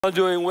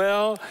Doing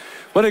well.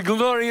 What a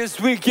glorious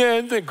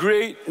weekend, a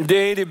great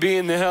day to be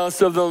in the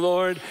house of the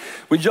Lord.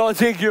 Would you all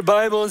take your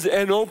Bibles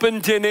and open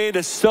today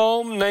to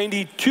Psalm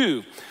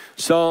 92.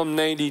 Psalm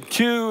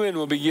 92, and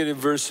we'll begin in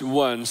verse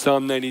 1.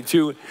 Psalm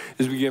 92,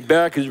 as we get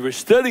back, as we're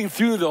studying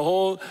through the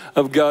whole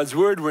of God's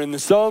Word. We're in the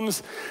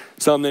Psalms.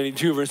 Psalm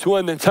 92, verse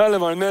 1. The title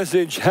of our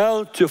message,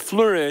 How to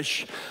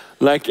Flourish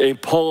Like a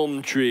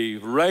Palm Tree.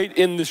 Right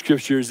in the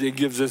scriptures, it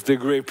gives us the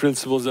great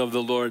principles of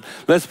the Lord.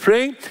 Let's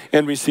pray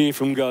and receive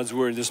from God's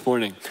word this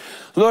morning.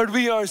 Lord,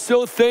 we are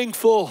so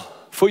thankful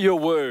for your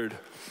word.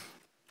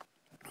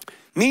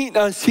 Meet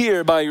us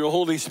here by your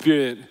Holy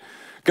Spirit.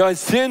 God,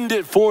 send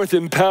it forth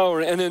in power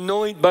and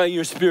anoint by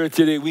your Spirit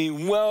today. We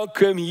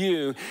welcome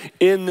you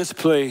in this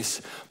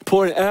place.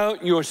 Pour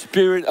out your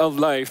Spirit of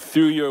life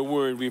through your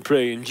word, we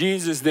pray. In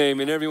Jesus' name,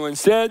 and everyone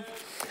said,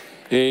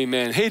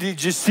 amen. Hey,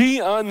 did you see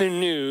on the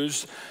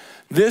news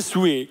this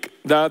week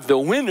that the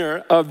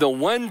winner of the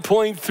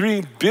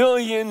 $1.3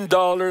 billion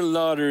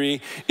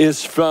lottery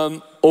is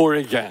from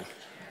Oregon?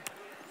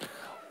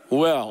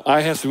 Well,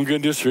 I have some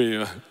good news for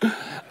you.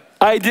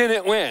 I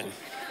didn't win.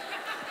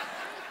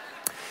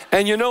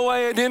 And you know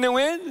why I didn't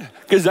win?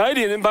 Because I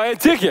didn't buy a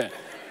ticket.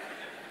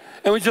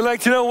 And would you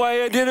like to know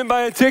why I didn't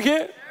buy a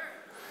ticket?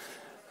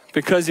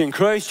 Because in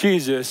Christ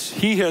Jesus,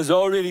 he has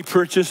already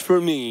purchased for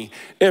me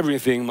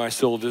everything my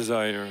soul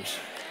desires.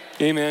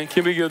 Amen.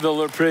 Can we give the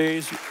Lord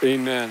praise?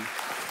 Amen.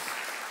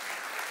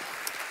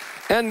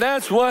 And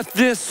that's what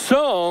this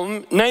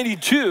Psalm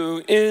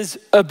 92 is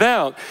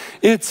about.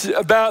 It's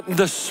about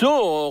the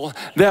soul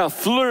that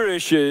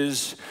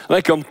flourishes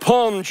like a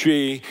palm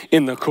tree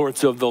in the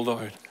courts of the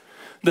Lord.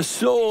 The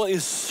soul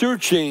is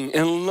searching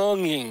and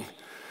longing.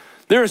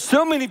 There are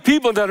so many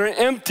people that are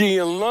empty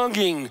and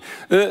longing.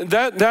 They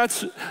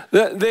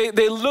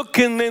look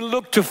and they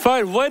look to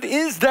find what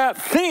is that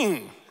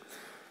thing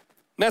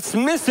that's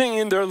missing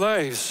in their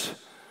lives.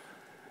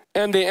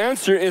 And the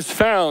answer is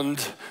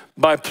found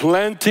by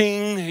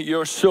planting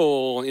your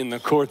soul in the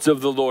courts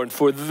of the Lord.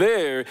 For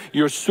there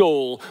your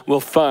soul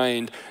will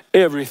find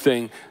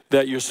everything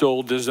that your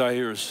soul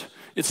desires.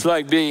 It's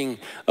like being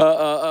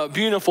a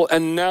beautiful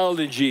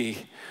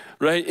analogy.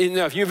 Right?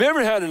 Now, if you've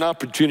ever had an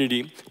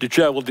opportunity to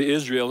travel to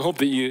Israel, I hope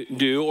that you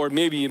do, or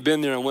maybe you've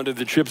been there on one of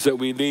the trips that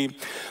we lead,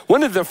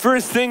 one of the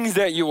first things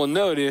that you will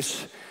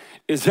notice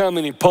is how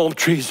many palm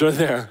trees are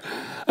there.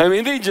 I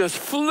mean, they just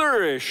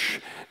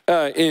flourish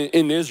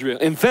in Israel.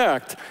 In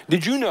fact,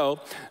 did you know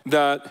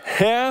that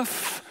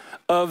half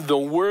of the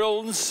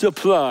world's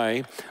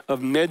supply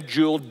of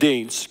medjool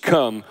dates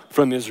come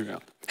from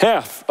Israel?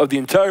 Half of the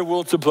entire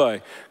world's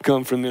supply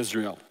come from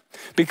Israel.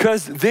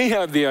 Because they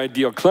have the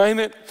ideal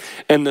climate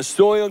and the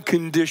soil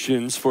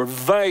conditions for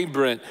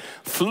vibrant,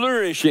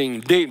 flourishing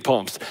date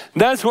palms.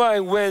 That's why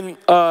when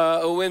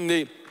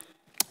the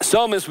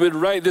psalmist would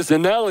write this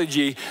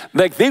analogy,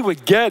 like they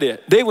would get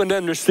it. They would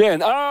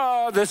understand,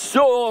 the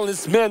soul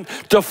is meant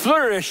to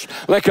flourish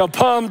like a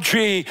palm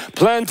tree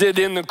planted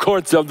in the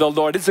courts of the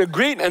Lord. It's a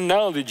great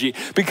analogy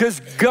because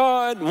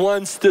God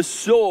wants the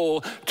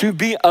soul to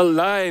be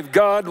alive.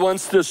 God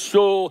wants the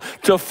soul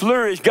to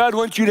flourish. God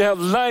wants you to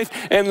have life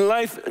and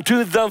life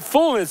to the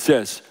full, it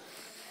says.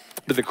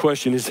 But the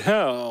question is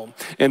how?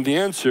 And the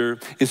answer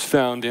is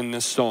found in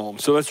this psalm.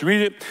 So let's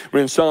read it.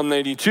 We're in Psalm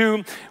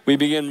 92. We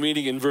begin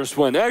reading in verse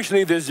 1.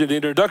 Actually, there's an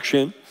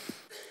introduction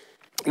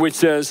which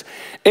says,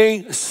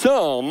 a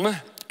psalm,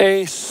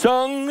 a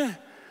song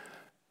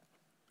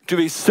to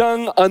be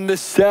sung on the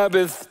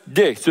Sabbath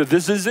day. So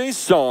this is a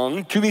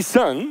song to be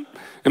sung.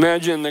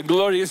 Imagine the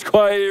glorious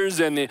choirs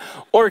and the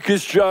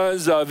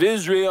orchestras of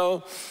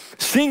Israel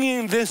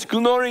singing this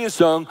glorious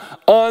song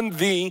on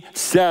the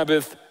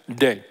Sabbath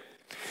day.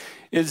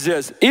 It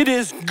says, it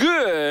is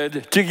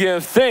good to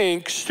give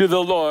thanks to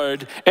the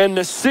Lord and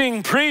to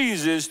sing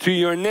praises to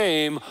your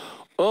name,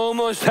 O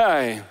Most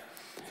High,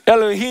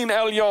 Elohim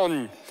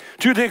Elyon,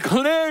 to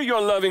declare your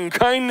loving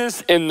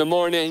kindness in the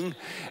morning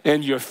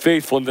and your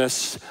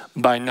faithfulness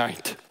by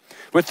night.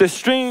 With the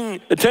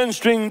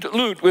 10-stringed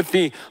lute, with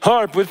the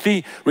harp, with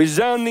the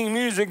resounding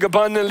music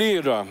upon the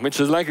lyra, which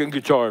is like a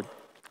guitar.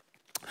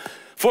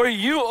 For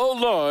you, O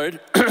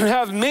Lord,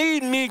 have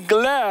made me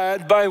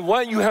glad by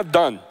what you have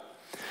done.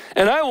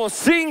 And I will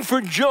sing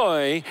for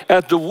joy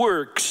at the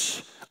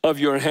works of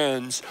your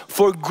hands.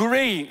 For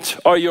great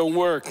are your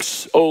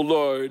works, O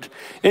Lord,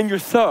 and your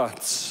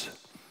thoughts.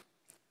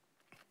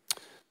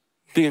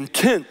 The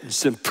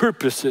intents and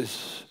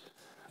purposes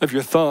of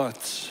your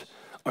thoughts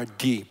are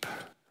deep,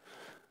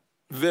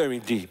 very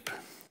deep.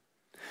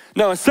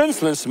 Now, a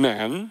senseless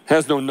man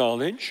has no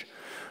knowledge,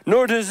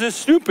 nor does a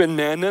stupid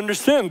man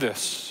understand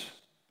this,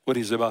 what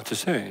he's about to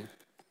say.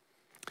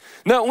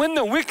 Now, when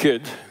the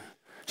wicked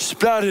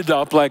sprouted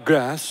up like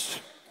grass,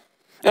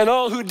 and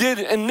all who did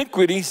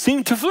iniquity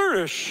seemed to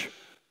flourish,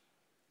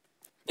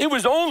 it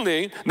was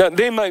only that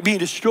they might be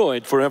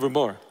destroyed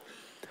forevermore.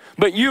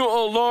 But you,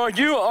 O Lord,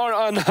 you are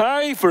on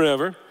high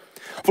forever.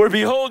 For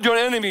behold your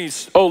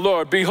enemies, O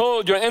Lord,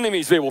 behold your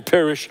enemies, they will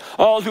perish.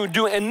 All who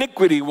do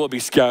iniquity will be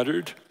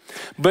scattered.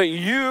 But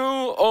you,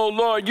 O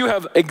Lord, you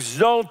have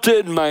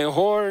exalted my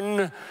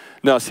horn.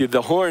 Now see,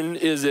 the horn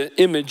is an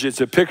image,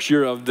 it's a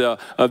picture of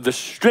the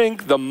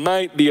strength, the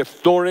might, the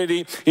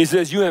authority. He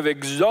says, you have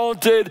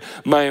exalted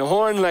my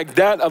horn like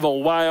that of a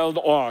wild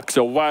ox,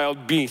 a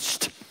wild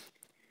beast.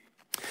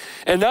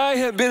 And I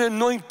have been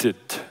anointed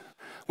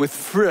with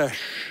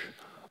fresh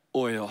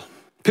oil.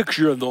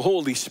 Picture of the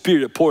Holy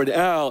Spirit poured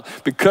out,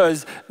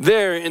 because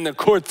there in the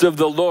courts of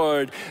the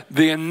Lord,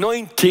 the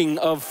anointing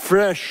of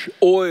fresh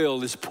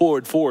oil is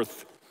poured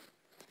forth.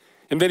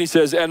 And then he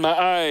says, and my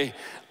eye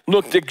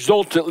looked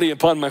exultantly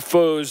upon my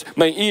foes.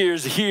 My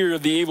ears hear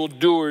of the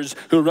evildoers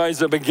who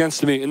rise up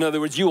against me. In other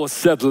words, you will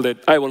settle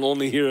it. I will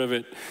only hear of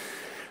it.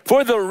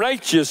 For the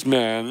righteous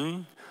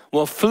man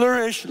will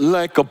flourish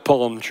like a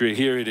palm tree.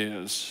 Here it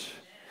is.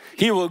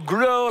 He will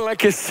grow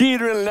like a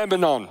cedar in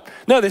Lebanon.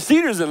 Now, the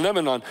cedars in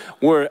Lebanon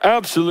were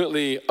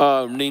absolutely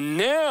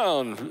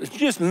renowned.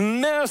 Just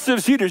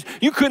massive cedars.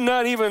 You could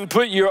not even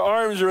put your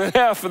arms around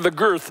half of the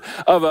girth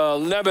of a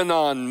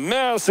Lebanon.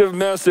 Massive,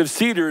 massive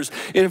cedars.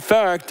 In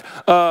fact,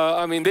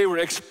 they were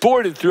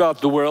exported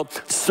throughout the world.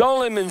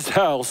 Solomon's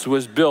house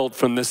was built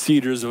from the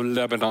cedars of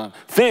Lebanon.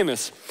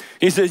 Famous.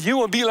 He says, you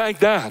will be like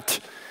that.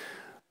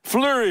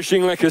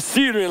 Flourishing like a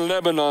cedar in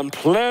Lebanon,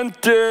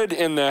 planted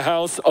in the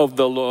house of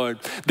the Lord.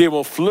 They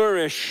will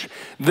flourish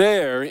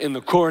there in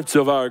the courts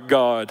of our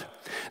God.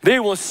 They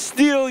will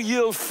still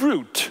yield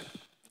fruit,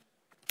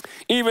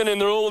 even in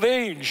their old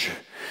age.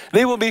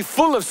 They will be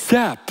full of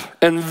sap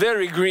and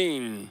very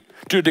green,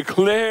 to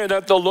declare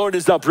that the Lord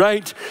is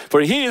upright, for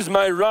he is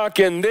my rock,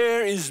 and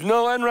there is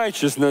no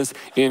unrighteousness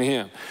in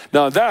him.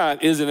 Now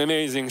that is an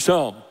amazing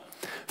psalm,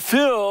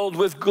 filled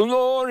with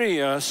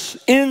glorious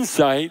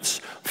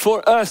insights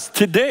for us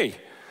today,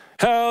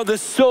 how the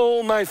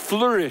soul might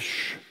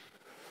flourish,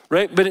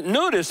 right? But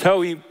notice how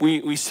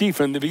we see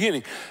from the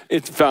beginning,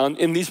 it's found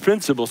in these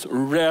principles: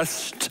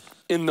 rest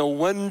in the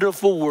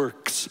wonderful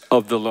works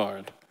of the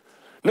Lord.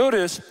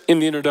 Notice in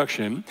the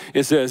introduction,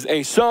 it says,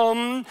 a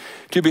psalm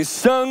to be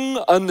sung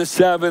on the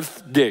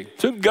Sabbath day.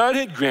 So God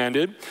had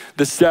granted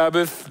the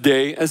Sabbath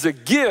day as a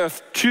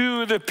gift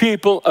to the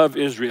people of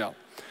Israel,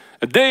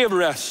 a day of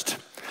rest.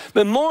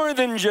 But more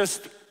than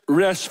just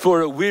rest for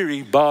a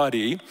weary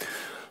body,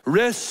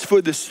 rest for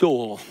the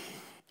soul,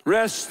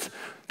 rest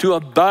to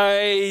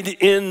abide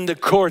in the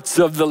courts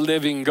of the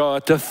living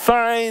God, to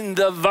find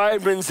the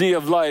vibrancy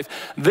of life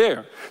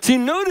there. See,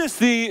 notice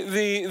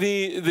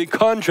the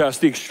contrast,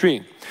 the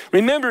extreme.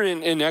 Remember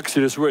in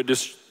Exodus where it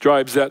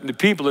describes that the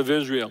people of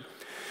Israel,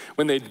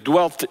 when they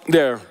dwelt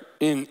there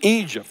in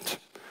Egypt,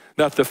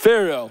 that the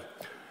Pharaoh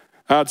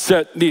had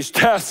set these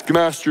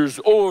taskmasters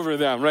over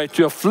them, right,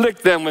 to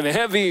afflict them with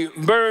heavy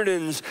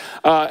burdens,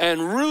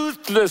 and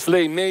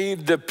ruthlessly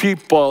made the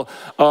people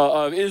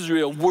of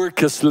Israel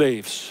work as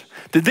slaves.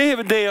 Did they have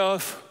a day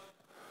off?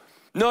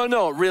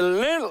 No,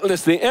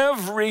 relentlessly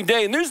every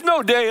day. And there's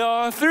no day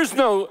off. There's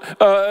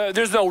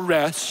no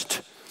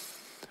rest.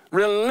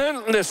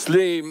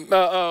 Relentlessly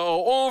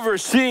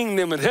overseeing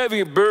them with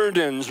heavy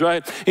burdens,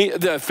 right?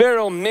 The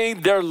Pharaoh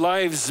made their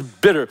lives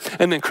bitter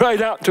and then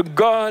cried out to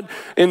God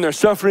in their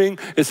suffering.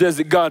 It says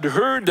that God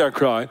heard their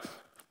cry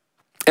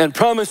and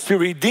promised to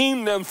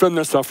redeem them from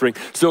their suffering.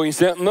 So he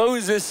sent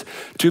Moses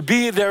to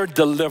be their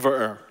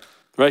deliverer,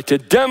 right? To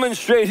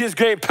demonstrate his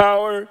great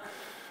power,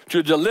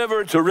 to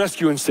deliver, to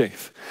rescue and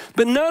save.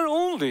 But not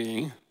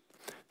only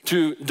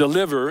to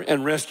deliver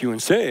and rescue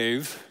and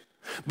save,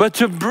 but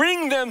to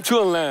bring them to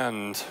a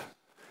land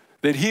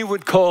that he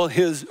would call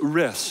his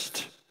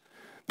rest,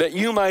 that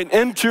you might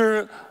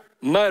enter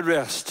my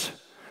rest,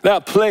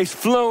 that place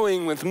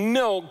flowing with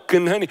milk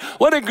and honey.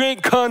 What a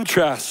great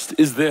contrast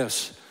is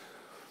this.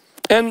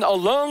 And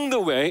along the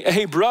way,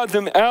 he brought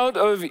them out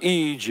of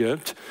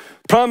Egypt,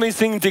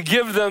 promising to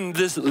give them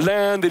this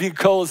land that he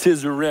calls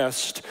his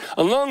rest.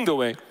 Along the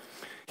way,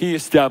 he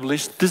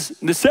established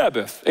the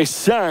Sabbath, a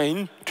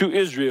sign to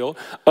Israel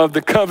of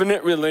the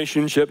covenant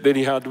relationship that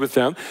he had with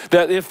them,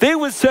 that if they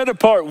would set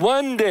apart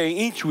one day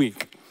each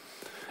week,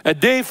 a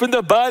day for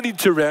the body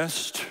to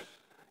rest,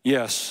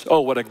 yes,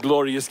 oh, what a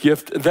glorious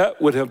gift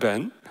that would have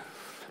been.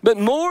 But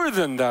more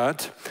than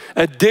that,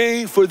 a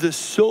day for the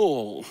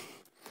soul,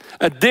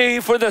 a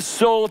day for the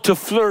soul to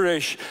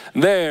flourish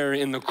there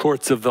in the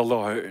courts of the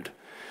Lord.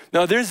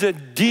 Now there's a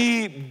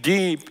deep,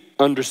 deep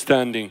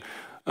understanding,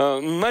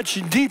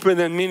 much deeper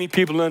than many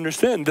people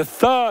understand. The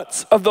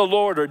thoughts of the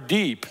Lord are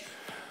deep.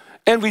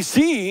 And we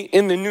see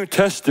in the New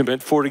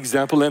Testament, for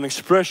example, an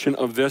expression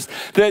of this,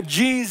 that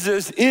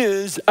Jesus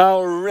is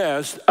our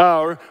rest,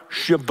 our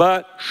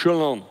Shabbat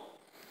Shalom.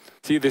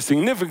 See, the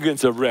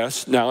significance of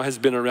rest now has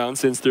been around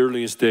since the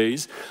earliest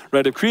days,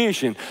 right, of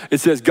creation. It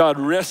says God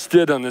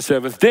rested on the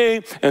seventh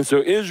day, and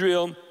so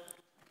Israel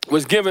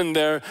was given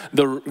the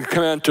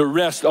command to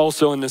rest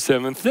also on the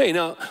seventh day.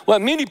 Now, what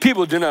many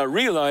people do not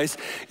realize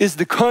is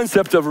the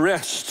concept of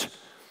rest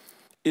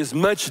is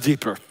much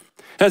deeper,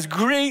 has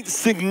great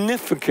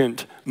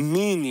significant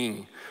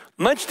meaning,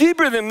 much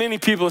deeper than many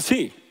people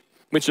see,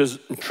 which is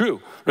true,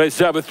 right?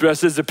 Sabbath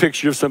rest is a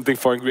picture of something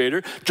far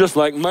greater, just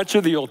like much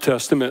of the Old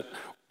Testament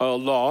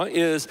law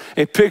is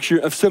a picture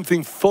of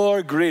something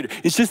far greater.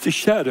 It's just a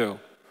shadow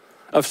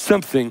of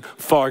something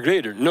far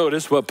greater.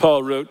 Notice what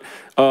Paul wrote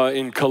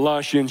in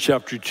Colossians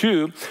chapter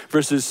 2,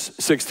 verses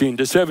 16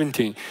 to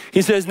 17.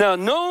 He says, now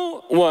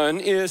no one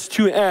is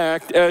to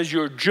act as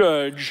your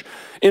judge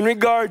in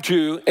regard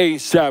to a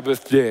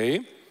Sabbath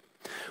day,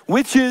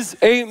 which is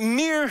a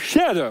mere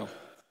shadow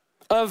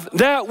of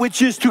that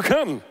which is to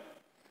come.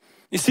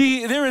 You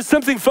see, there is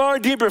something far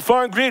deeper,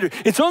 far greater.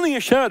 It's only a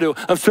shadow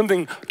of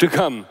something to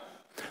come.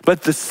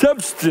 But the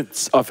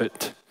substance of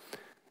it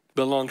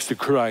belongs to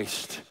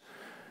Christ.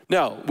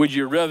 Now, would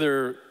you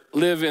rather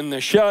live in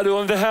the shadow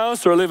of the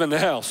house or live in the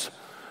house?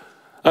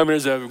 I mean,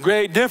 there's a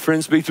great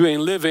difference between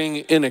living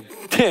in a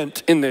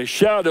tent in the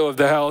shadow of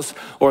the house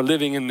or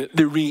living in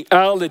the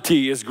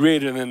reality is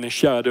greater than the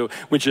shadow,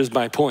 which is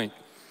my point.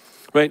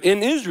 Right?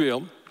 In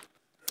Israel,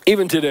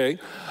 even today,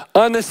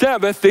 on the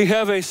Sabbath, they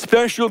have a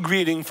special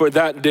greeting for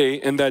that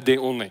day and that day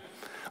only.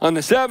 On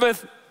the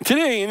Sabbath,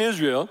 today in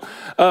Israel,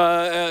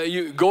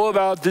 you go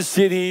about the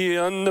city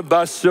on the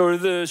bus or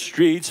the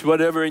streets,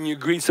 whatever, and you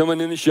greet someone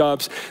in the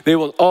shops. They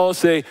will all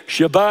say,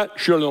 Shabbat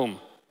Shalom.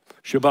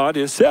 Shabbat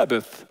is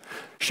Sabbath.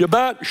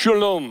 Shabbat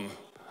Shalom.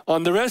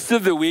 On the rest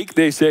of the week,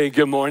 they say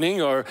good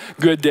morning or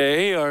good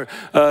day or,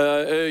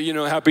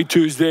 happy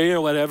Tuesday or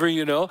whatever,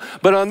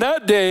 But on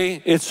that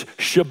day, it's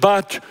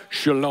Shabbat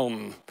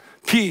Shalom.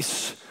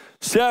 Peace.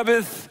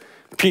 Sabbath,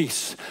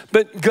 peace.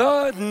 But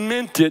God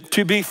meant it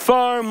to be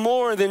far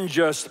more than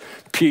just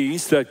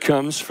peace that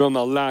comes from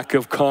a lack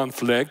of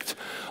conflict,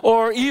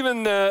 or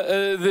even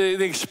the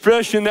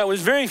expression that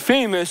was very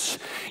famous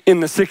in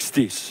the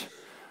 60s.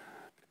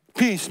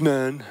 Peace,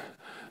 man.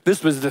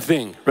 This was the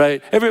thing,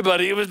 right?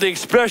 Everybody, it was the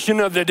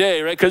expression of the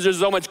day, right? Because there's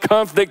so much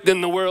conflict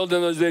in the world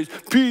in those days.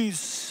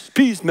 Peace,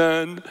 peace,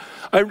 man.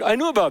 I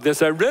knew about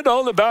this. I read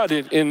all about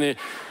it in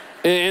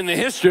the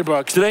history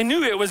books, and I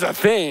knew it was a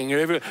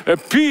thing.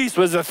 Peace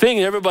was a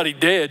thing everybody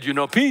did,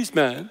 peace,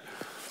 man.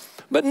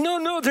 But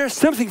no, there's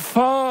something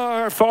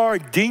far, far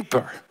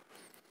deeper.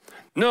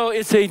 No,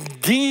 it's a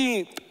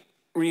deep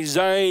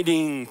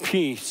residing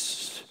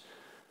peace.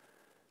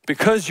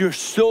 Because your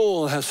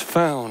soul has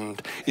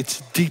found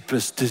its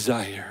deepest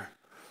desire.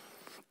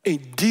 A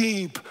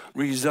deep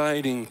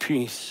residing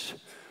peace.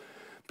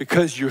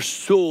 Because your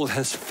soul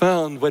has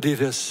found what it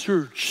has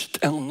searched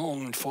and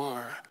longed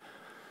for.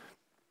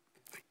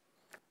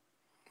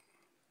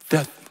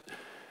 That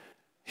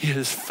he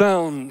has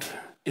found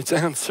its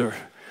answer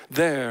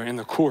there in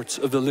the courts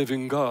of the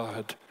living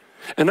God.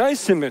 And I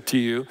submit to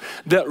you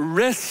that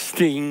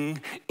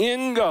resting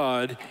in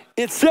God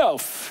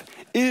itself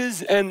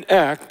is an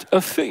act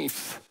of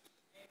faith.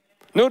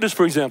 Notice,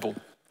 for example,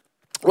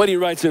 what he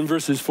writes in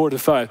verses 4 to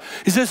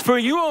 5. He says, for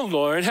you, O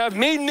Lord, have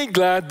made me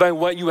glad by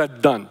what you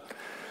have done.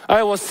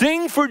 I will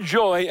sing for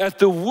joy at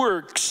the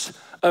works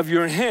of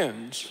your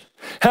hands.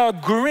 How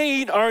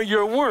great are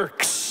your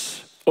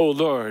works, O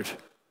Lord,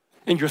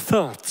 and your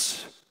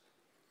thoughts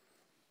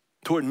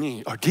toward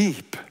me are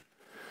deep.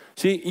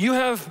 See, you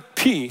have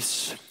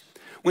peace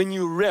when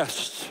you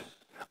rest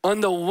on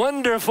the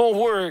wonderful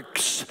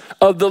works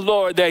of the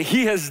Lord that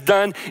he has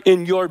done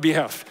in your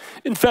behalf.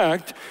 In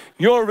fact,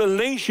 your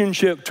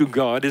relationship to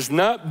God is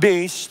not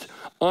based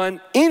on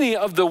any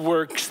of the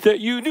works that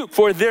you do,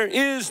 for there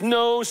is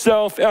no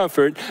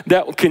self-effort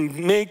that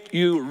can make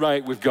you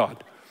right with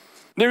God.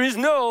 There is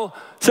no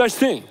such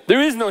thing.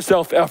 There is no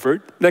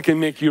self-effort that can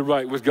make you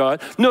right with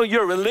God. No,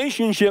 your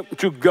relationship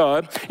to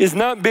God is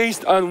not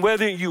based on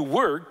whether you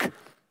work.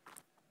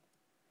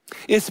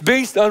 It's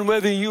based on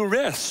whether you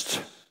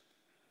rest.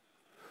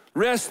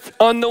 Rest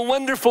on the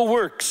wonderful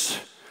works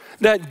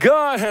that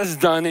God has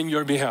done in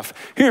your behalf.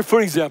 Here,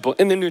 for example,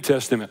 in the New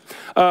Testament,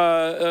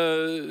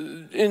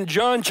 in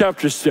John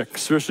chapter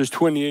 6, verses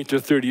 28 to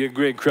 30, a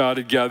great crowd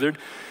had gathered.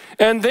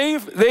 And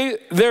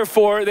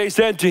therefore, they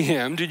said to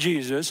him, to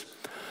Jesus,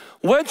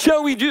 what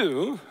shall we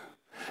do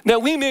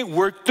that we may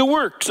work the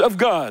works of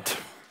God?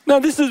 Now,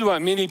 this is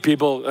what many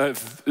people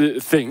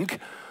think.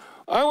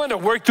 I want to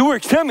work the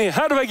works. Tell me,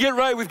 how do I get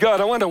right with God?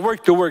 I want to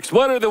work the works.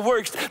 What are the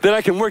works that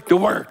I can work the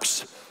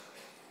works?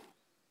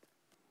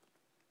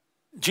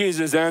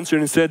 Jesus answered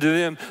and said to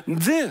them,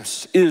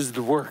 this is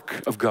the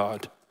work of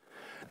God,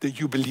 that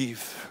you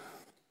believe.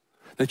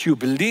 That you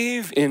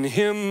believe in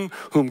him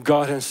whom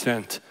God has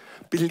sent.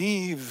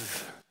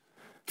 Believe.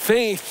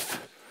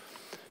 Faith.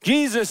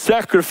 Jesus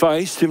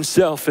sacrificed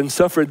himself and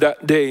suffered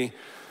that day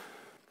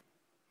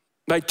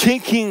by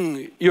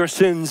taking your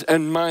sins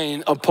and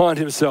mine upon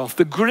himself.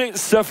 The great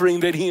suffering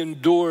that he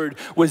endured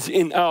was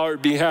in our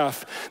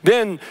behalf.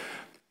 Then,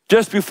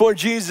 just before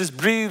Jesus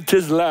breathed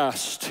his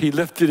last, he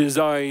lifted his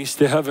eyes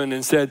to heaven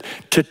and said,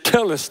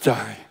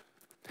 Tetelestai,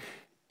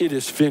 it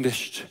is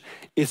finished.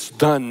 It's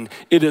done.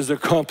 It is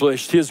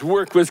accomplished. His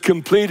work was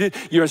completed.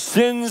 Your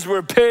sins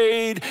were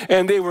paid,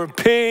 and they were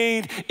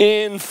paid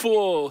in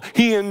full.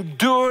 He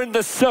endured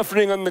the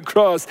suffering on the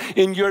cross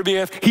in your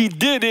behalf. He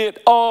did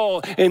it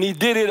all, and he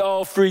did it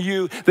all for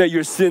you, that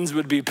your sins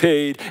would be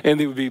paid, and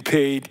they would be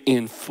paid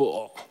in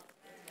full.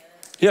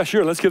 Yeah,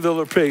 sure. Let's give the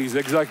Lord praise.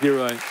 Exactly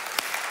right.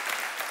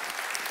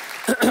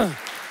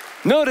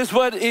 Notice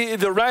what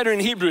the writer in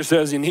Hebrews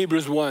says in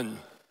Hebrews 1,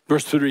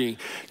 verse 3.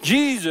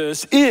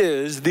 Jesus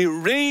is the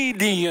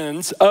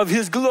radiance of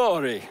his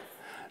glory.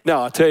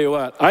 Now, I'll tell you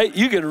what,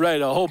 you could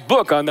write a whole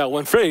book on that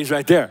one phrase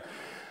right there.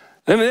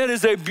 I mean, that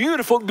is a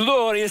beautiful,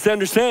 glorious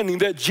understanding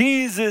that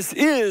Jesus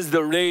is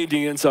the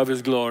radiance of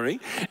his glory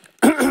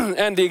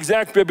and the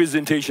exact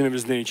representation of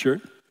his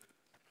nature.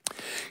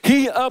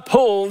 He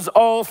upholds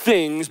all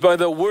things by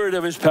the word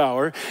of his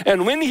power.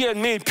 And when he had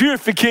made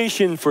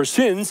purification for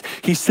sins,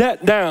 he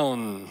sat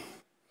down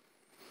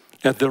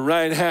at the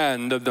right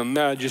hand of the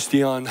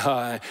majesty on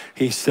high.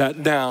 He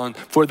sat down,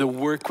 for the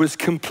work was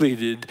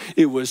completed.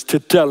 It was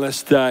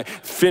tetelestai,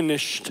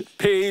 finished,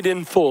 paid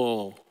in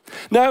full.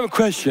 Now I have a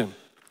question.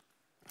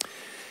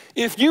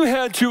 If you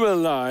had to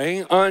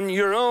rely on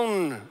your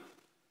own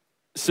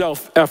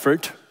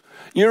self-effort,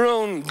 your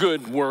own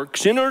good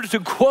works, in order to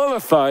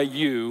qualify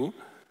you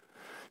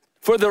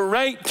for the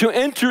right to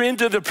enter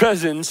into the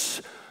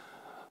presence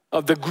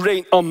of the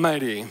great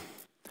Almighty,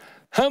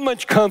 how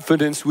much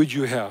confidence would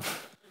you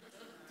have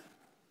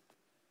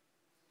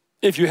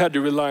if you had to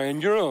rely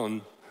on your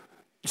own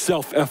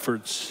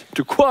self-efforts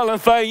to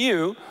qualify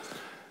you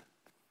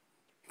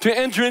to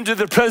enter into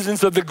the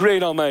presence of the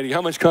great Almighty?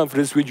 How much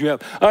confidence would you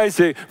have? I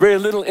say very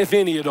little, if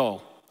any at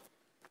all.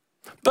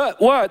 But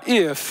what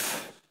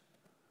if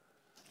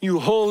you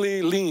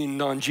wholly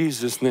leaned on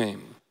Jesus'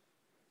 name?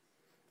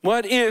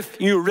 What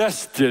if you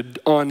rested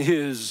on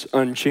his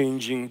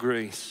unchanging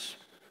grace?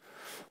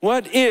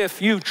 What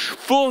if you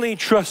fully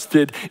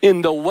trusted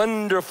in the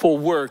wonderful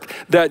work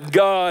that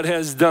God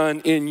has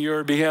done in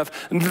your behalf?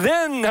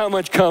 Then how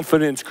much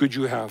confidence could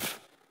you have?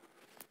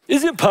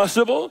 Is it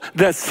possible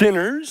that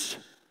sinners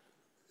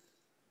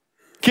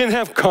can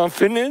have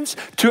confidence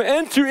to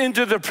enter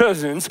into the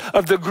presence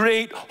of the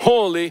great,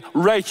 holy,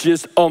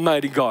 righteous,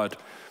 almighty God?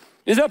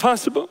 Is that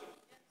possible?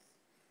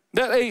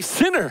 That a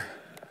sinner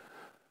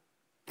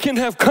can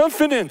have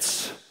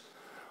confidence.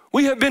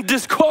 We have been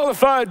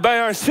disqualified by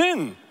our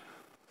sin.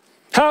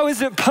 How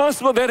is it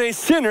possible that a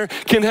sinner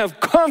can have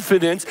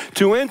confidence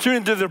to enter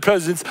into the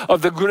presence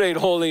of the great,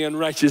 holy, and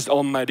righteous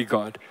almighty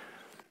God?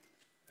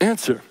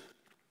 Answer: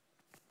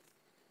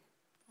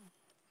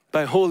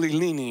 by wholly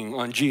leaning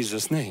on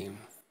Jesus' name,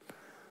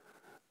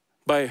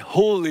 by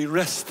wholly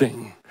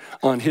resting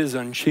on his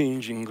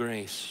unchanging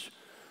grace,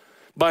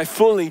 by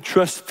fully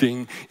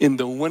trusting in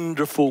the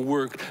wonderful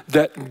work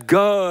that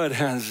God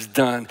has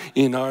done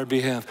in our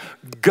behalf.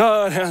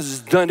 God has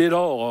done it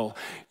all.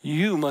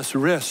 You must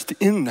rest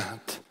in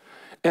that.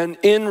 And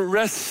in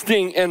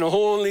resting and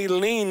wholly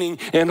leaning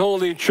and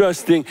wholly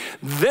trusting,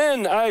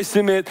 then I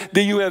submit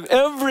that you have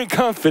every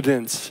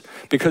confidence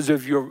because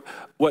of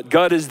what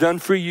God has done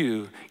for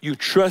you. You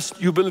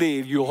trust, you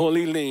believe, you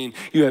wholly lean.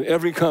 You have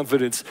every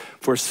confidence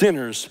for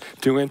sinners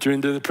to enter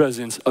into the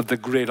presence of the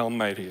great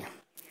Almighty.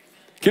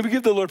 Can we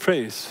give the Lord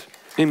praise?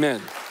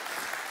 Amen.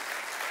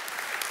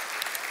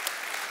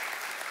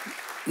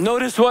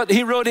 Notice what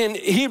he wrote in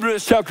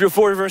Hebrews chapter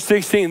 4, verse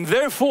 16.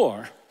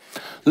 Therefore,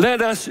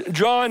 let us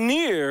draw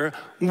near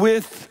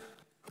with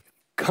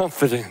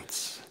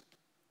confidence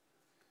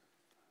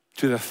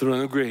to the throne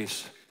of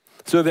grace,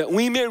 so that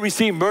we may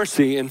receive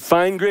mercy and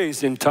find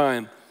grace in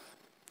time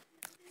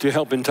to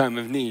help in time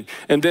of need.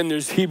 And then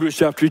there's Hebrews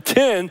chapter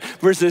 10,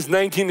 verses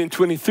 19 and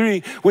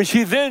 23, which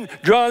he then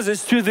draws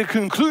us to the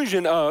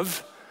conclusion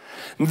of,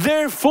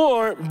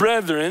 therefore,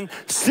 brethren,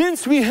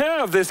 since we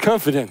have this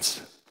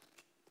confidence,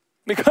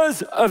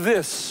 because of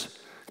this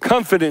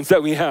confidence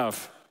that we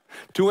have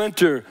to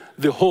enter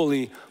the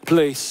holy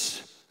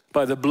place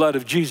by the blood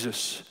of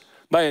Jesus,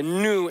 by a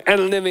new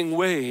and living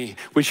way,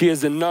 which he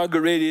has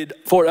inaugurated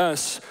for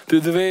us through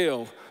the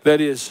veil,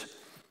 that is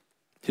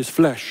his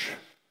flesh.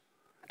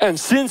 And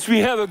since we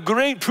have a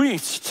great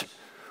priest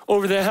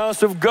over the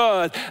house of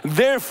God,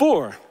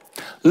 therefore,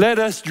 let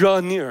us draw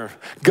near.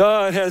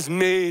 God has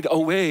made a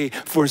way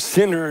for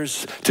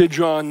sinners to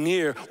draw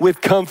near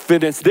with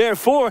confidence.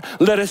 Therefore,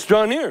 let us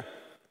draw near.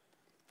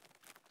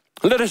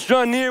 Let us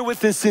draw near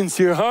with a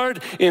sincere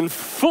heart in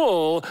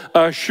full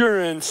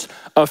assurance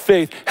of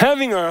faith,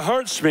 having our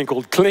hearts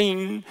sprinkled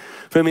clean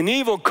from an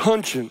evil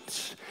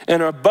conscience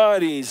and our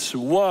bodies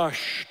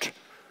washed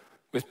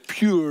with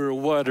pure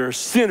water,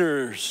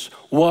 sinners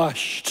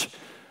washed.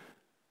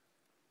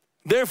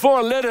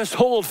 Therefore, let us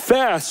hold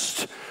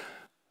fast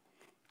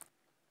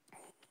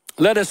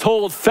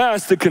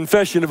the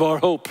confession of our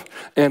hope,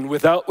 and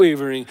without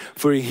wavering,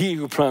 for he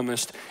who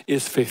promised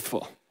is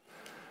faithful.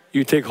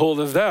 You take hold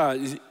of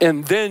that,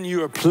 and then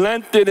you are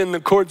planted in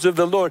the courts of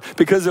the Lord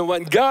because of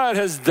what God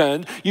has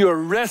done. You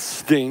are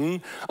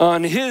resting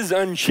on his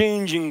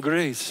unchanging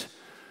grace.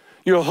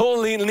 You're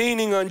wholly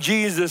leaning on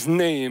Jesus'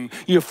 name.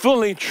 You're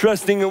fully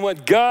trusting in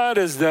what God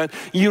has done.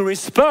 You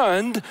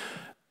respond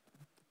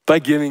by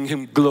giving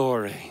him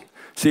glory.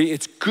 See,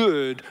 it's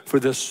good for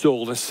the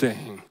soul to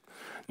sing.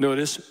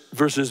 Notice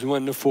verses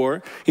 1 to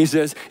 4. He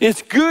says,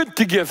 it's good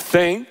to give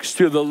thanks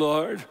to the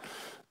Lord,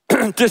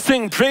 to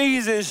sing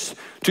praises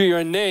to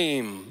your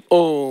name,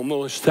 O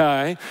Most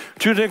High,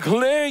 to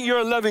declare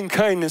your loving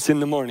kindness in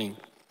the morning.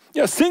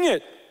 Yeah, sing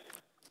it.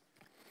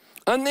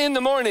 And in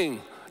the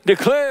morning,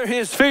 declare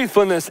his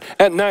faithfulness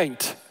at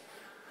night.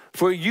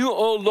 For you,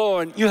 O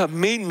Lord, you have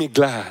made me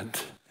glad.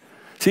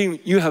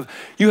 See, you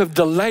have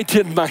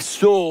delighted my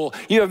soul.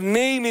 You have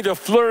made me to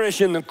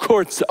flourish in the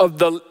courts of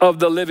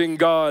the living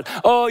God.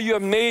 Oh, you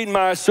have made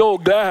my soul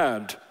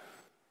glad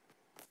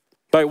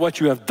by what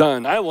you have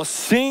done. I will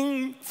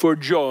sing for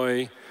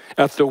joy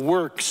at the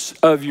works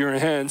of your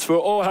hands. For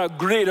oh, how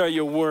great are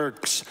your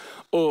works,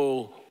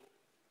 O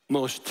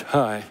Most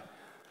High.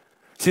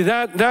 See,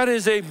 that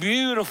is a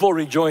beautiful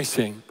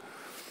rejoicing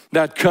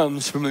that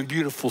comes from a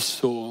beautiful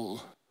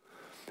soul.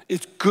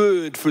 It's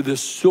good for the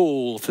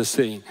soul to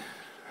sing.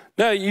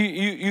 Now,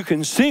 you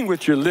can sing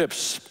with your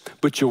lips,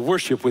 but you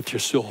worship with your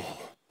soul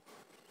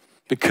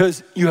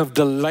because you have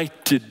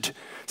delighted.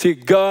 See,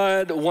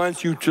 God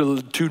wants you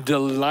to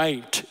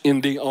delight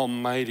in the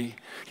Almighty.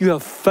 You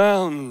have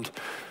found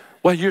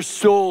what your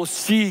soul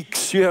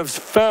seeks. You have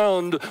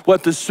found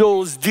what the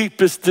soul's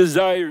deepest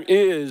desire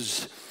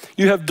is.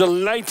 You have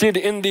delighted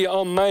in the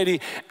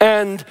Almighty,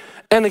 and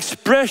an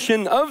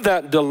expression of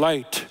that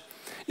delight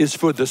is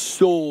for the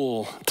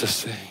soul to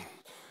sing.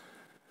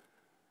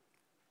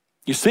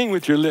 You sing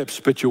with your lips,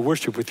 but you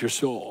worship with your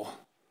soul.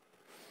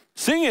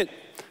 Sing it.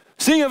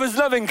 Sing of his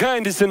loving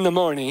kindness in the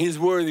morning. He's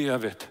worthy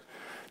of it.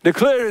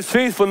 Declare his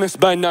faithfulness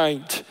by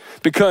night,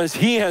 because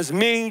he has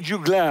made you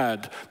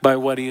glad by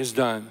what he has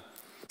done.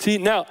 See,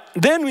 now,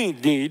 then we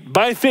need,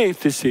 by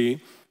faith, to see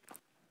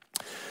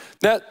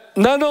that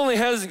not only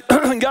has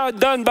God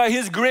done by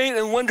his great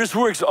and wondrous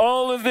works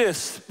all of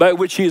this by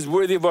which he is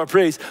worthy of our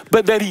praise,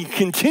 but that he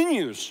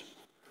continues.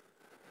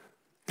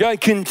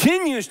 God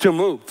continues to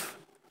move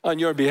on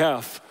your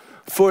behalf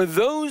for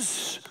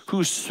those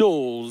whose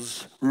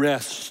souls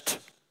rest,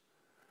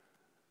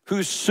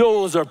 whose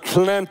souls are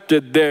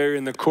planted there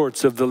in the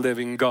courts of the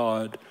living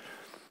God,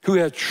 who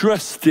have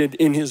trusted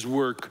in his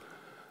work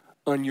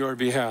on your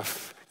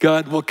behalf.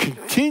 God will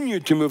continue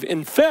to move.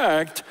 In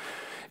fact,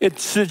 it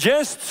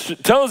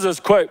tells us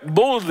quite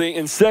boldly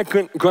in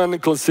 2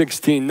 Chronicles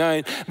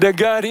 16:9 that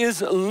God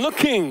is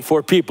looking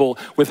for people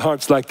with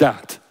hearts like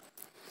that.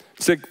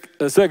 2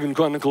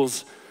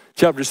 Chronicles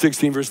chapter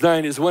 16 verse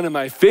 9 is one of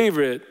my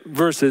favorite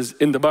verses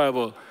in the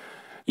Bible.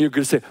 You're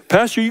going to say,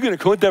 Pastor, are you going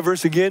to quote that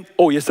verse again?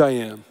 Oh, yes, I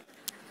am.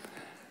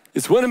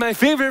 It's one of my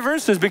favorite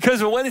verses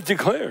because of what it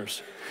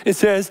declares. It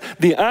says,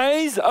 the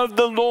eyes of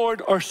the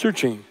Lord are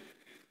searching.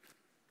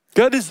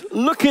 God is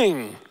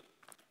looking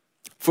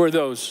for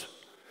those.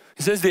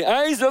 He says, the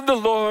eyes of the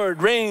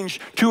Lord range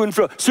to and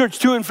fro, search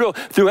to and fro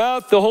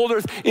throughout the whole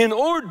earth in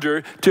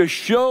order to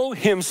show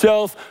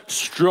himself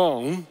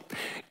strong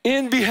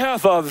in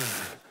behalf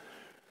of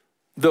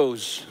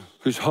those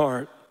whose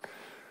heart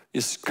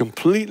is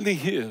completely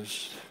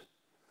his.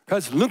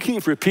 God's looking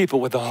for people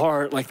with a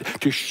heart like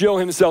that to show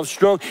himself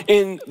strong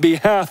in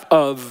behalf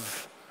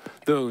of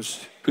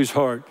those whose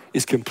heart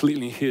is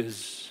completely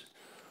his.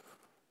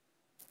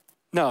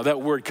 Now, that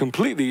word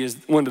completely is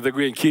one of the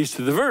great keys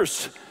to the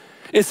verse.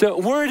 It's a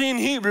word in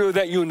Hebrew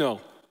that you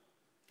know,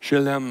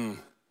 shalem.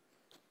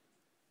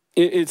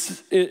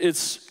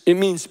 It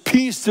means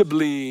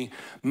peaceably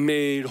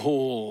made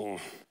whole.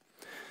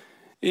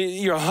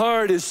 Your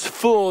heart is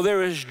full.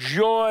 There is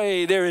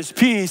joy. There is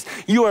peace.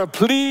 You are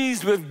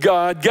pleased with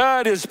God.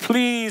 God is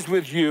pleased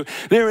with you.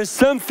 There is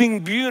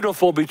something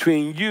beautiful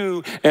between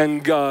you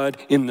and God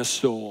in the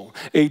soul.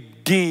 A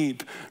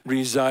deep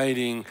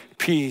residing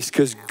peace,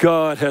 because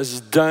God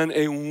has done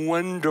a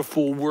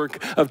wonderful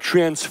work of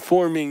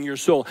transforming your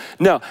soul.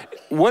 Now,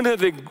 one of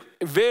the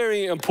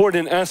very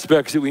important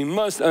aspects that we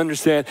must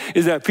understand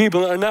is that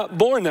people are not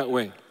born that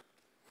way.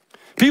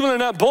 People are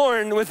not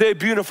born with a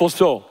beautiful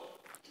soul.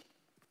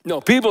 No,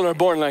 people are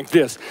born like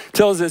this. It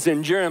tells us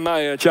in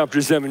Jeremiah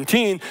chapter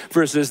 17,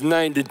 verses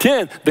 9 to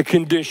 10, the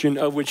condition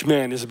of which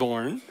man is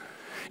born.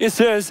 It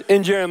says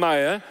in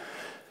Jeremiah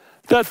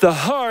that the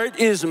heart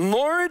is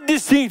more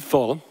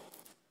deceitful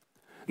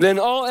than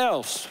all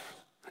else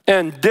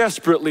and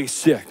desperately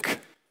sick.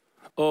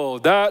 Oh,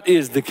 that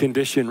is the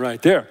condition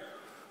right there.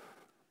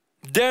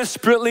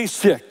 Desperately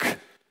sick.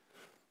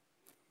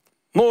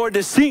 More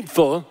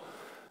deceitful.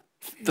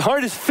 The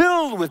heart is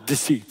filled with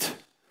deceit.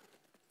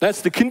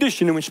 That's the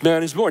condition in which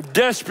man is born,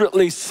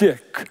 desperately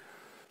sick.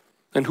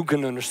 And who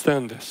can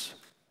understand this?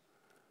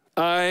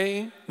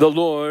 I, the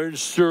Lord,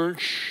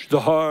 search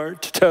the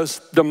heart,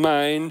 test the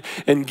mind,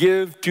 and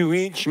give to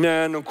each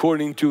man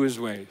according to his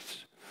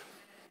ways.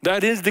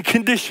 That is the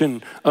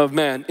condition of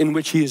man in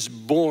which he is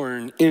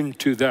born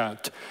into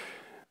that.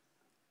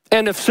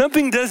 And if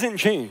something doesn't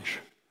change,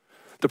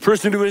 the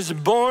person who is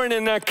born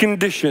in that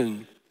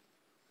condition,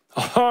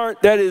 a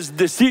heart that is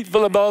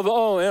deceitful above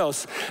all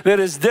else, that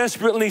is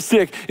desperately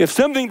sick. If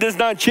something does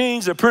not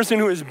change, the person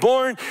who is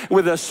born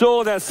with a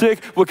soul that's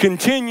sick will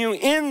continue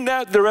in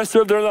that the rest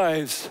of their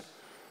lives,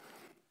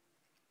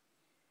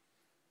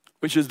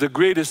 which is the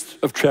greatest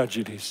of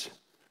tragedies.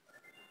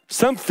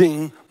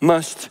 Something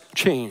must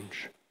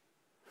change.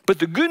 But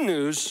the good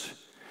news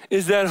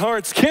is that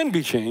hearts can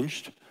be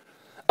changed,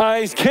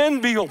 eyes can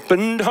be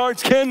opened,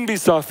 hearts can be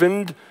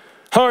softened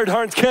Hard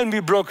hearts can be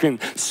broken.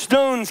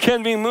 Stones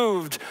can be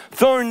moved.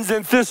 Thorns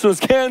and thistles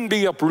can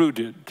be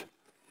uprooted.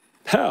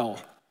 How?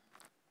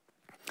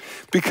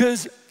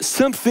 Because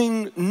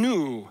something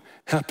new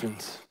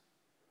happens.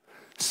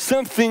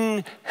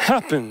 Something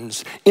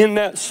happens in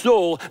that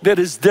soul that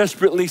is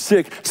desperately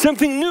sick.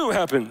 Something new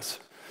happens.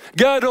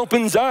 God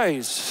opens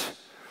eyes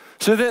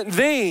so that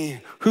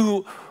they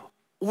who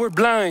were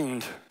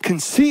blind can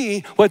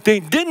see what they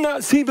did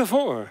not see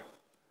before.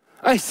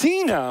 I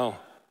see now.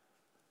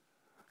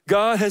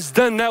 God has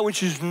done that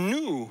which is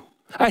new.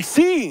 I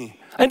see.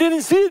 I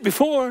didn't see it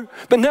before,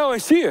 but now I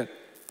see it.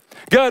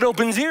 God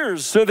opens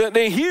ears so that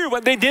they hear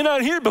what they did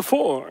not hear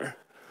before.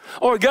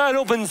 Or God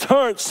opens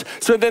hearts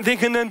so that they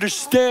can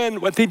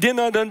understand what they did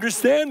not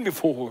understand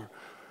before.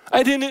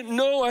 I didn't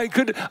know I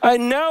could.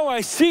 Now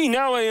I see,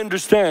 now I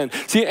understand.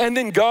 See, and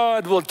then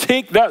God will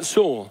take that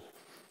soul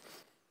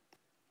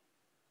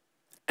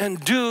and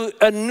do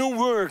a new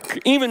work,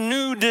 even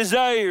new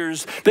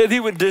desires, that he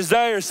would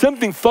desire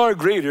something far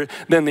greater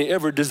than they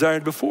ever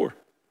desired before.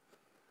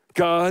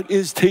 God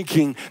is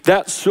taking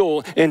that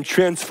soul and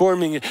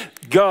transforming it.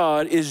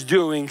 God is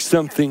doing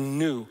something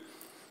new.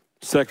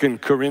 2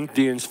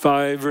 Corinthians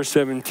 5, verse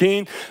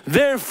 17.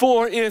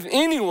 Therefore, if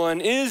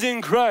anyone is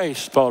in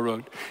Christ, Paul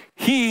wrote,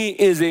 he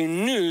is a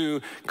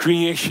new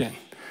creation.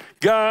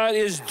 God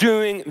is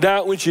doing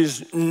that which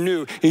is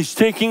new. He's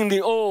taking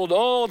the old,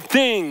 all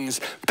things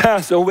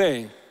pass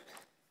away.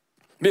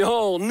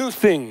 Behold, new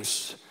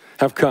things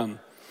have come.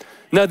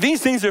 Now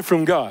these things are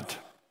from God.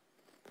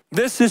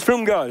 This is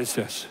from God, it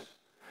says,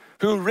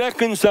 who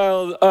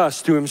reconciled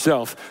us to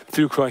himself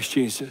through Christ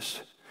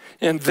Jesus.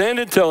 And then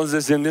it tells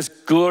us in this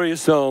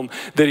glorious psalm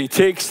that he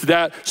takes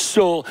that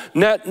soul,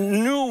 that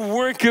new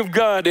work of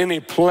God, and he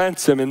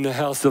plants him in the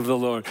house of the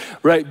Lord.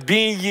 Right?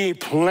 Be ye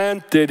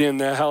planted in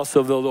the house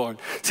of the Lord.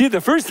 See,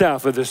 the first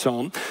half of the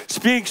psalm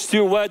speaks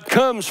to what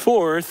comes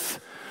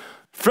forth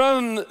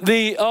from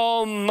the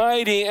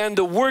Almighty, and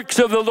the works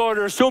of the Lord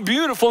are so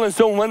beautiful and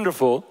so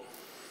wonderful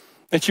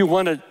that you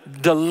want to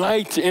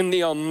delight in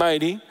the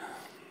Almighty.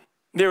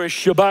 There is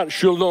Shabbat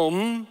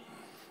Shalom.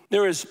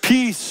 There is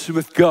peace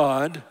with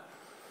God.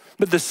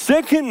 But the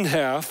second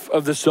half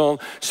of the psalm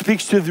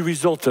speaks to the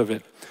result of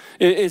it.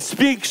 It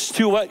speaks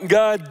to what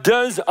God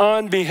does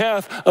on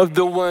behalf of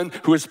the one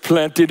who is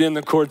planted in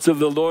the courts of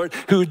the Lord,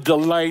 who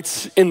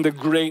delights in the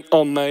great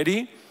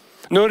Almighty.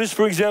 Notice,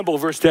 for example,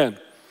 verse 10.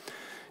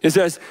 It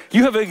says,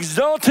 you have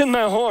exalted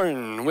my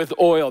horn with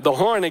oil. The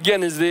horn,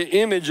 again, is the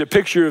image, a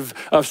picture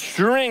of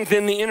strength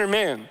in the inner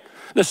man.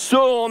 The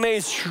soul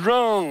made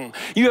strong.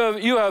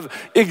 You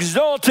have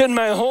exalted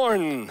my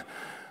horn.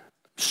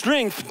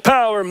 Strength,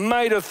 power,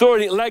 might,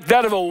 authority, like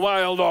that of a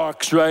wild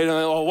ox, right?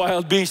 A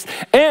wild beast.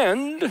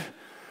 And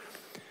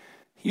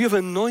you have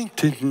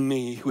anointed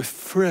me with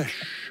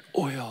fresh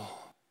oil.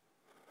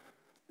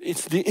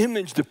 It's the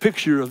image, the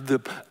picture of the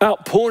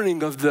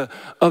outpouring of the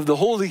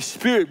Holy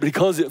Spirit, but he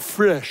calls it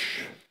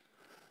fresh.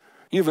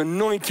 You've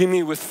anointed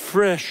me with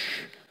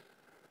fresh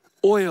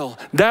oil,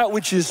 that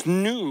which is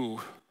new.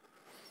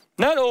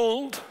 Not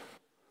old,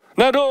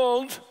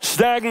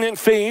 stagnant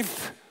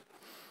faith,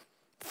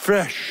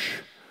 fresh,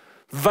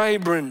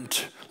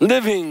 vibrant,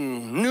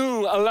 living,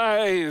 new,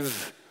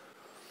 alive.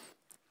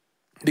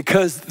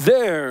 Because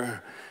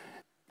there,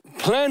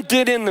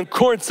 planted in the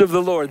courts of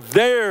the Lord,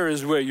 there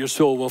is where your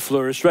soul will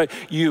flourish, right?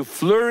 You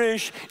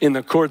flourish in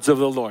the courts of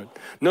the Lord.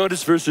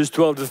 Notice verses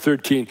 12 to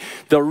 13.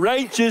 The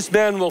righteous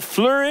man will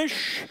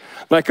flourish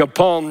like a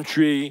palm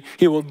tree.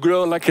 He will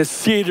grow like a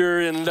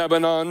cedar in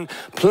Lebanon.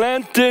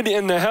 Planted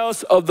in the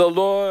house of the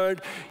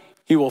Lord,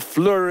 he will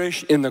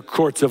flourish in the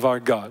courts of our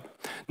God.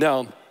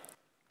 Now,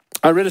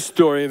 I read a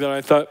story that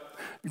I thought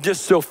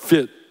just so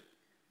fit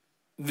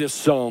this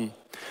psalm.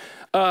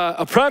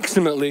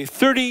 Approximately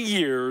 30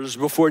 years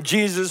before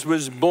Jesus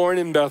was born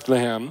in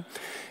Bethlehem,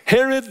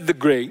 Herod the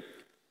Great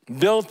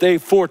built a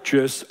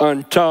fortress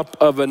on top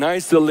of an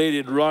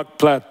isolated rock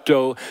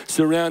plateau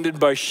surrounded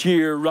by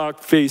sheer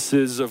rock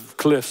faces of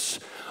cliffs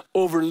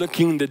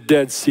overlooking the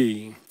Dead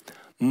Sea,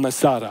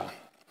 Masada.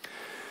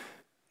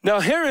 Now,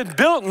 Herod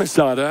built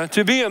Masada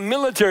to be a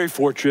military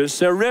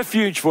fortress, a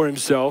refuge for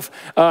himself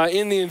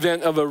in the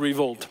event of a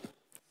revolt.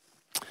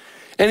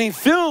 And he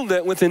filled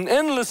it with an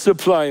endless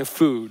supply of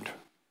food.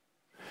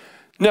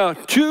 Now,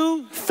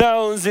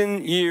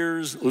 2,000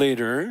 years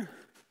later,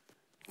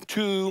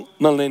 2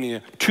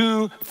 millennia,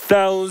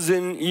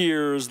 2,000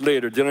 years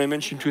later, did I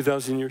mention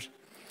 2,000 years?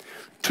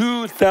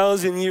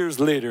 2,000 years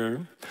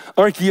later,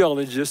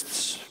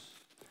 archaeologists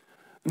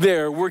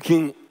there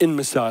working in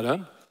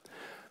Masada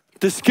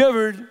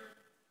discovered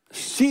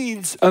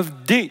seeds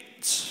of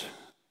dates,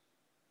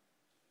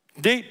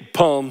 date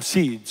palm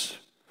seeds,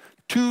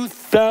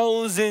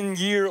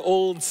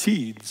 2,000-year-old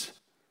seeds.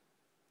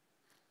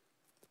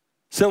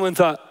 Someone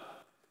thought,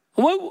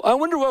 I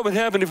wonder what would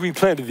happen if we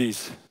planted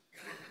these.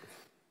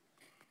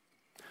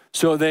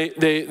 So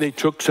they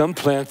took some,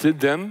 planted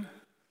them,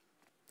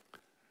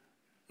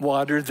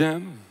 watered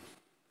them,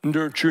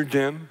 nurtured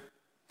them.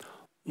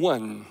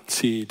 One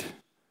seed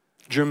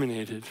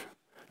germinated.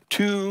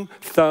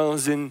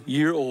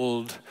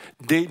 2,000-year-old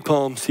date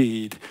palm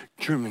seed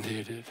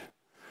germinated,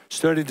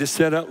 started to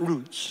set out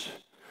roots,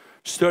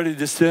 started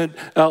to send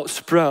out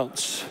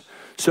sprouts,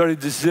 started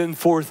to send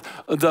forth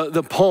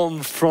the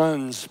palm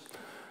fronds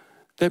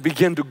that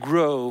began to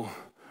grow.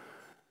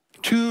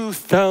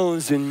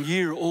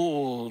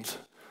 2,000-year-old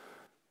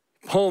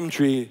palm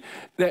tree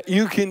that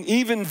you can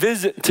even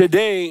visit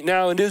today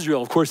now in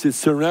Israel. Of course, it's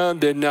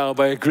surrounded now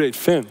by a great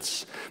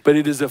fence, but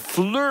it is a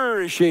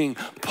flourishing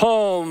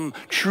palm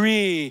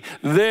tree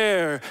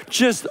there,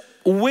 just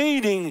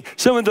waiting,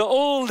 some of the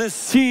oldest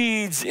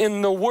seeds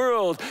in the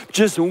world,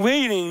 just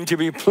waiting to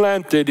be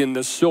planted in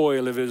the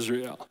soil of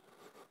Israel.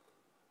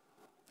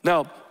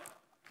 Now,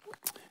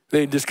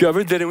 they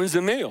discovered that it was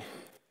a male,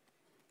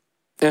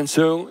 and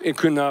so it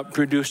could not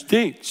produce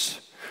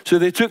dates. So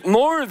they took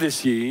more of the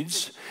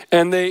seeds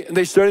and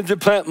they started to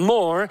plant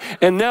more,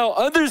 and now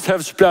others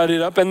have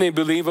sprouted up, and they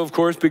believe, of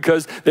course,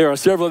 because there are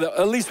several,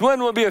 at least one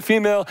will be a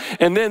female,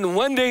 and then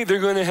one day they're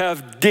going to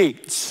have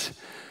dates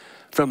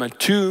from a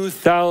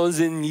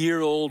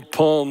 2,000-year-old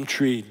palm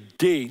tree.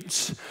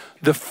 Dates,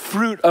 the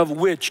fruit of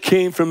which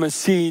came from a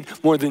seed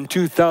more than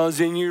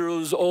 2,000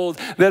 years old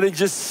that had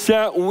just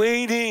sat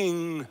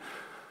waiting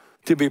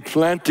to be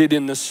planted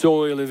in the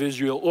soil of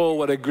Israel. Oh,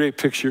 what a great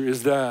picture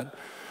is that.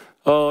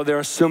 Oh, there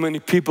are so many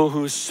people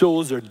whose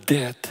souls are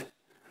dead.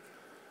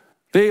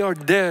 They are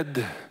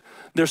dead.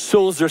 Their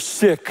souls are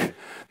sick.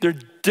 They're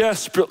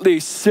desperately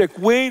sick,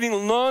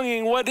 waiting,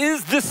 longing. What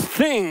is this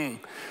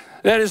thing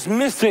that is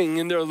missing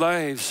in their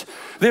lives?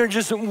 They're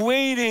just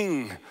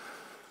waiting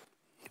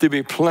to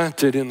be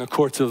planted in the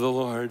courts of the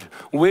Lord,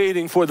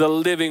 waiting for the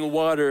living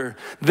water.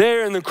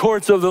 There in the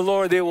courts of the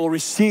Lord, they will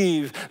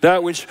receive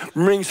that which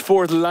brings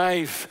forth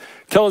life.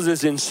 Tells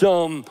us in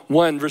Psalm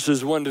 1,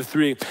 verses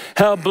 1-3,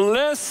 how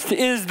blessed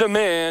is the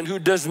man who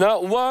does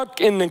not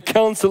walk in the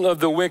counsel of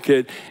the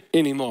wicked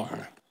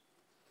anymore.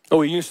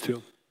 Oh, he used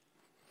to.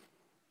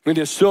 When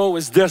his soul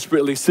was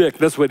desperately sick,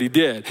 that's what he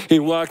did. He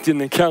walked in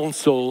the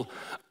counsel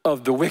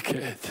of the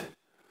wicked.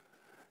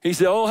 He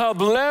said, oh, how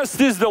blessed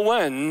is the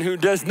one who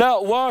does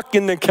not walk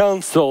in the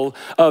counsel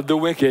of the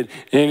wicked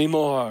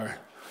anymore.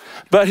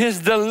 But his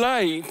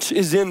delight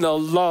is in the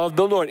law of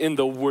the Lord, in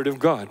the word of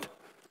God.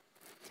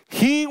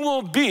 He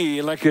will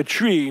be like a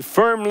tree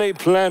firmly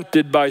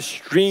planted by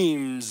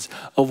streams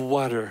of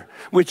water,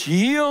 which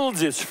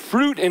yields its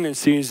fruit in its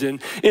season.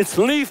 Its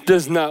leaf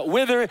does not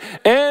wither,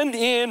 and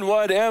in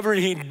whatever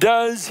he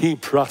does, he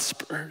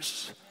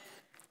prospers.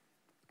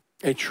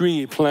 A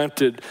tree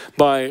planted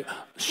by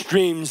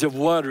streams of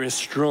water is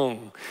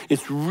strong.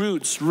 Its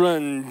roots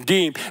run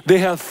deep. They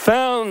have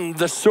found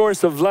the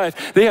source of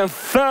life. They have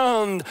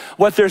found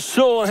what their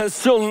soul has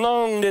so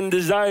longed and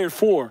desired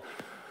for.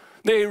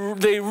 They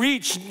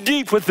reach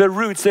deep with their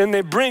roots, and they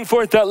bring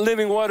forth that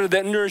living water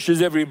that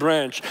nourishes every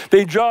branch.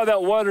 They draw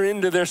that water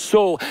into their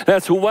soul.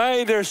 That's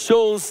why their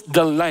souls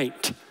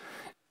delight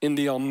in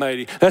the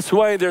Almighty. That's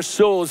why their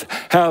souls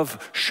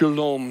have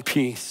shalom,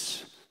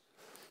 peace.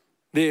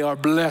 They are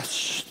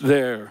blessed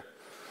there.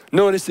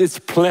 Notice it's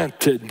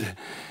planted.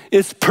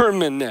 It's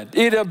permanent.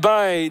 It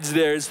abides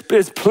there.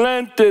 It's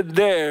planted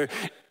there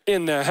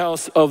in the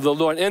house of the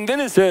Lord. And then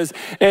it says,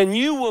 and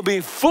you will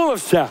be full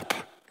of sap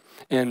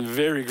and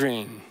very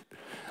green.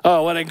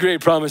 Oh, what a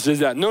great promise is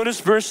that. Notice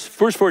verse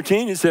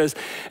 14, it says,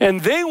 and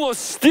they will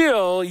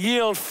still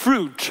yield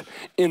fruit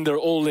in their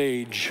old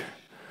age.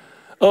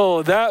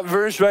 Oh, that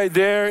verse right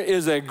there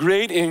is a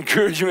great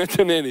encouragement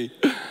to many.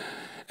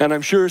 And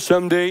I'm sure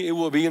someday it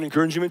will be an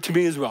encouragement to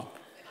me as well.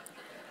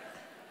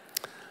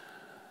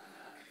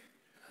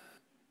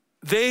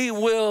 They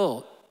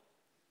will,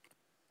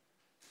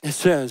 it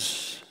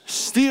says,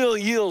 still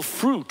yield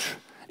fruit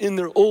in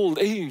their old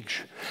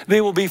age.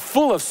 They will be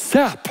full of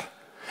sap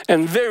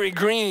and very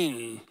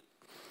green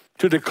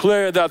to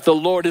declare that the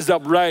Lord is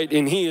upright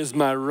and he is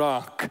my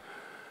rock.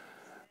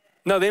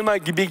 Now they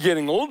might be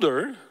getting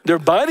older. Their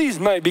bodies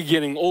might be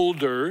getting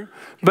older,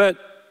 but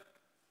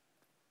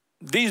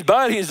these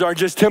bodies are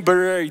just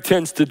temporary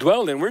tents to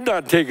dwell in. We're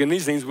not taking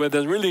these things with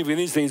us. We're leaving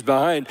these things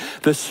behind.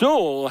 The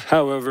soul,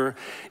 however,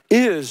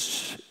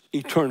 is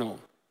eternal.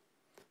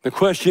 The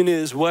question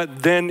is,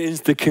 what then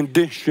is the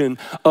condition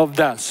of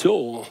that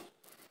soul?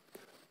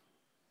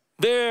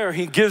 There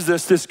he gives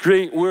us this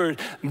great word.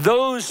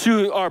 Those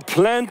who are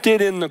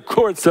planted in the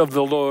courts of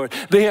the Lord,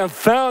 they have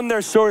found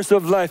their source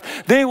of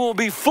life. They will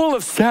be full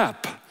of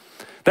sap.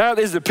 That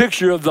is a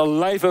picture of the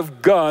life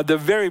of God, the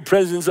very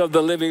presence of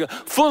the living God.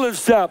 Full of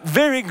sap,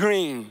 very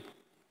green,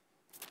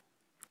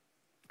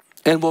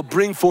 and will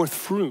bring forth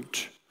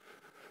fruit.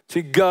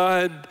 See,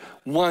 God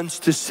wants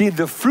to see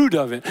the fruit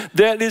of it.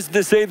 That is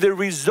to say, the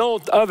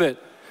result of it.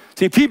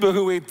 See, people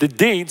who eat the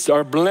dates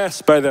are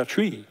blessed by that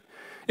tree.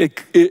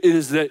 It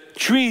is the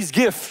tree's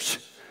gift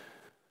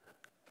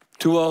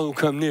to all who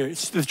come near.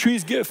 It's the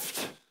tree's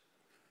gift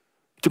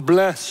to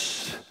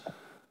bless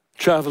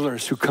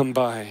travelers who come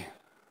by.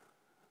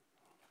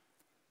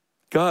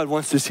 God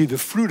wants to see the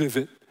fruit of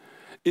it.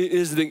 It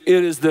is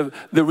the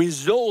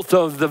result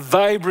of the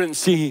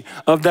vibrancy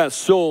of that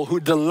soul who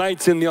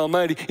delights in the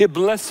Almighty. It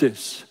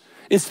blesses.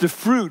 It's the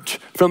fruit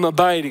from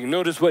abiding.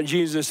 Notice what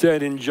Jesus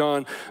said in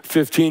John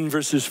 15,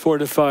 verses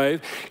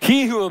 4-5.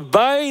 He who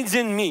abides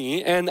in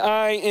me and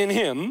I in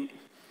him,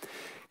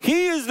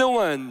 he is the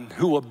one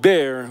who will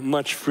bear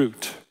much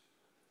fruit.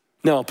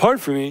 Now,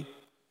 apart from me,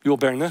 you will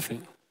bear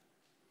nothing.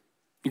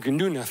 You can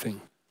do nothing.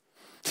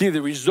 See,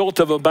 the result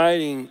of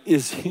abiding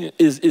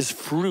is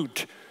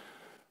fruit.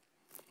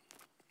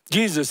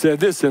 Jesus said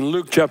this in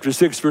Luke chapter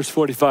 6, verse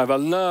 45. I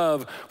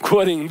love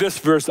quoting this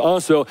verse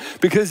also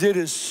because it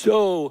is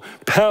so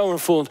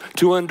powerful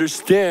to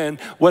understand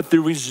what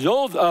the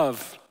result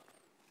of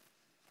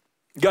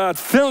God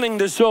filling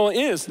the soul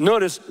is.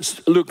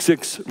 Notice Luke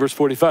 6, verse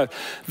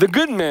 45. The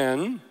good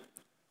man,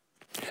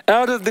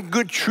 out of the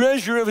good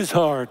treasure of his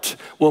heart,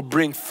 will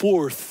bring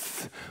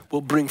forth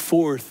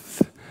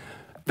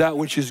that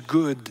which is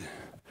good,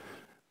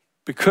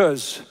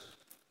 because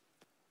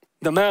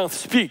the mouth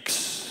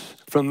speaks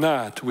from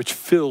that which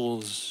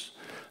fills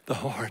the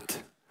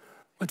heart.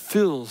 What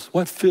fills?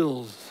 What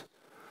fills?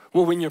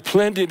 Well, when you're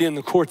planted in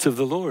the courts of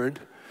the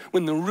Lord,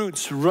 when the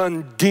roots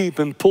run deep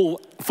and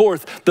pull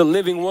forth the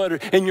living water,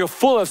 and you're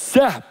full of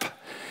sap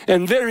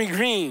and very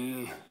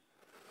green,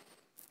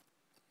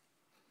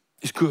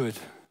 it's good.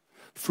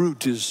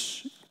 Fruit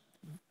is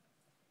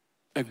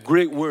a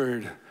great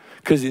word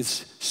because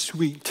it's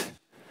sweet.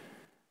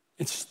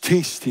 It's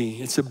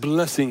tasty. It's a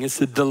blessing.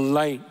 It's a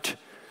delight.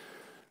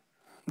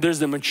 There's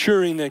the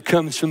maturing that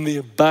comes from the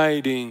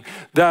abiding.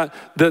 That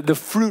the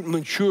fruit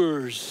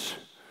matures.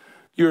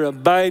 You're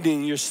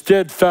abiding. You're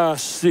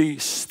steadfastly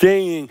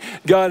staying.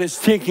 God is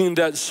taking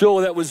that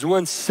soul that was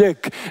once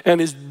sick and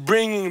is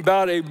bringing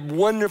about a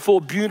wonderful,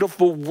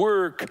 beautiful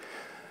work.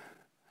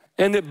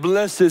 And it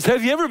blesses.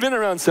 Have you ever been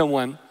around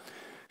someone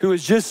who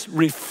is just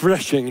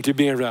refreshing to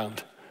be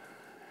around?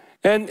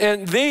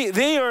 And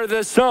they are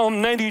the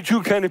Psalm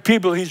 92 kind of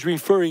people he's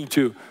referring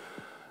to.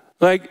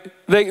 Like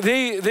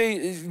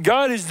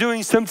God is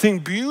doing something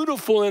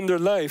beautiful in their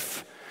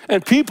life,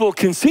 and people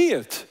can see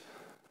it.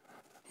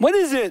 What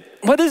is it?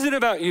 What is it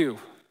about you?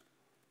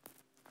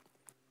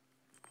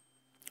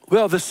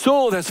 Well, the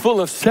soul that's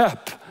full of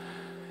sap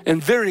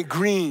and very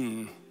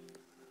green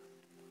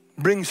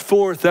brings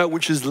forth that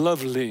which is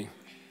lovely.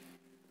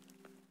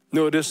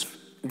 Notice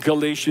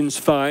Galatians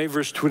 5,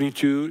 verse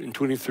 22 and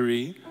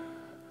 23.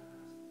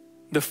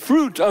 The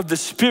fruit of the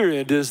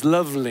Spirit is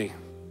lovely.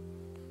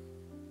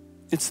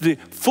 It's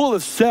full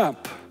of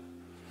sap,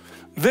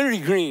 very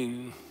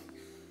green.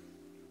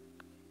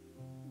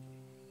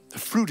 The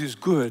fruit is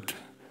good,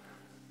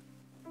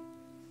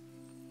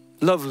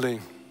 lovely.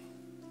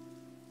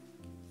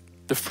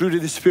 The fruit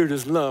of the Spirit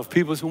is love.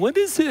 People say, what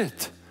is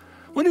it?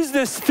 What is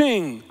this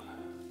thing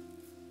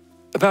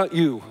about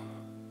you?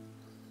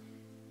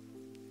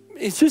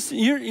 It's just,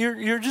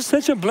 you're just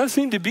such a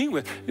blessing to be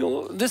with.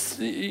 You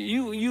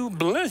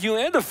bless, you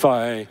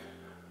edify.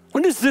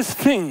 What is this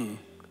thing?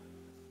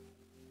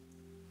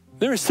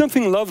 There is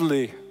something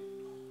lovely.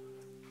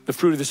 The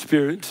fruit of the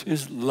Spirit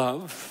is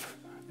love,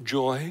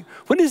 joy.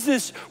 What is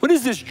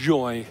this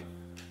joy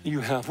you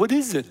have? What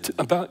is it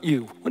about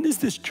you? What is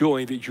this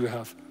joy that you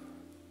have?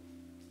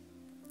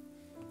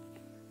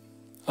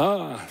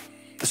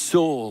 The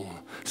soul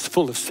is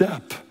full of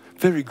sap,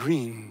 very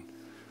green.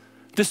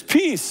 This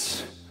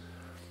peace.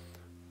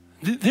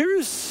 There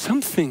is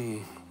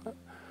something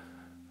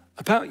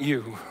about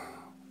you.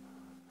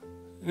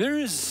 There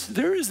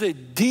is a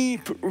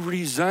deep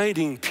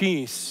residing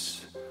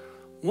peace.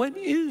 What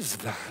is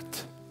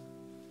that?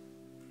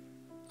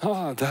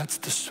 That's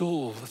the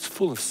soul. It's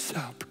full of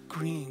sap,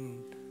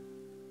 green.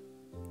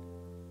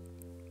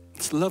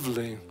 It's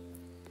lovely.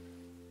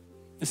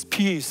 This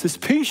peace, this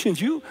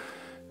patience.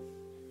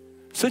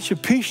 Such a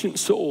patient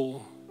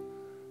soul,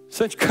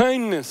 such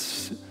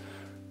kindness,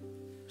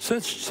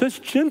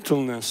 such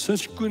gentleness,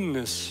 such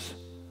goodness,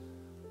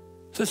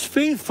 such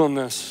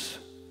faithfulness.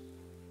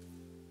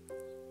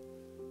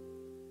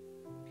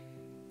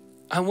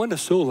 I want a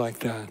soul like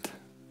that.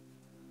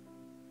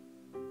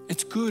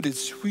 It's good,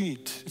 it's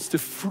sweet, it's the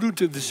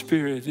fruit of the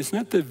Spirit. It's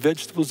not the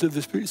vegetables of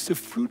the Spirit, it's the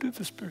fruit of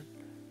the Spirit.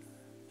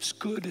 It's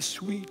good, it's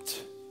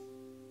sweet.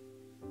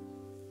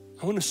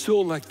 I want a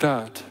soul like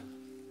that.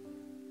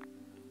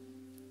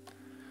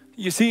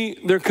 You see,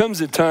 there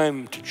comes a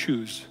time to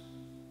choose.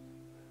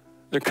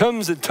 There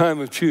comes a time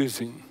of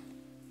choosing.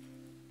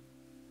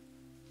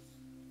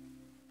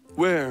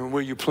 Where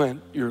will you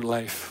plant your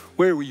life?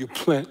 Where will you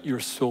plant your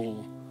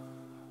soul?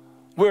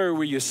 Where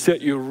will you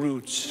set your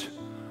roots?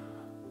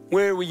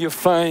 Where will you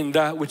find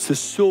that which the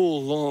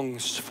soul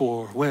longs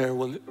for? Where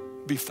will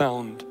it be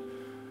found?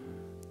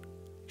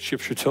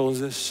 Scripture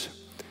tells us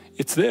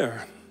it's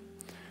there.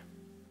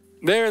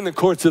 There in the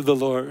courts of the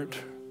Lord.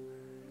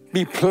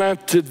 Be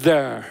planted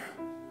there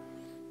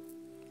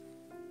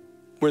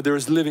where there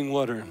is living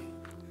water,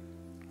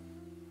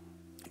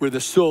 where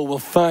the soul will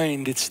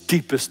find its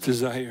deepest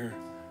desire.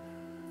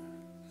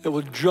 It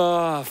will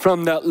draw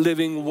from that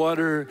living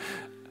water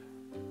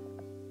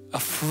a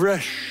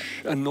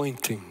fresh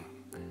anointing,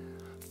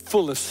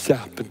 full of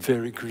sap and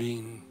very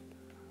green.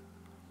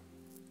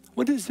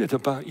 What is it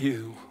about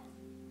you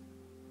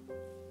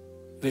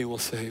they will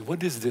say,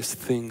 what is this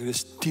thing,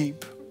 this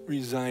deep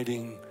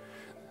residing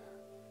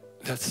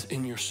that's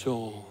in your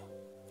soul?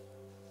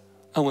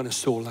 I want a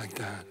soul like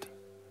that.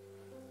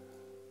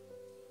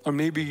 Or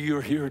maybe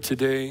you're here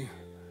today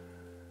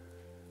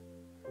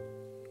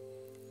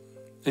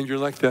and you're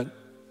like that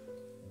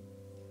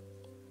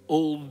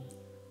old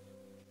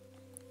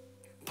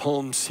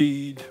palm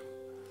seed,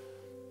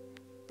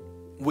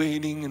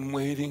 waiting and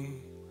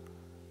waiting,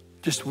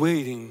 just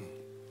waiting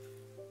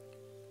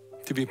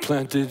to be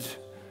planted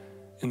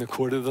in the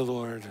court of the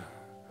Lord.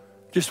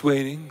 Just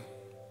waiting,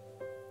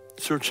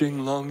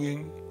 searching,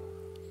 longing.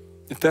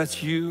 If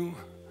that's you,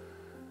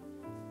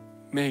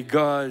 may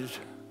God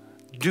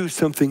do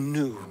something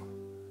new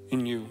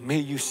in you. May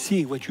you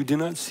see what you did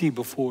not see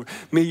before.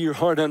 May your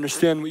heart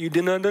understand what you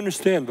did not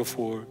understand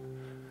before.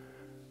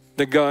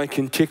 That God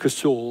can take a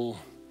soul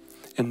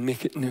and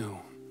make it new.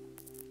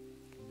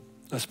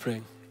 Let's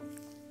pray.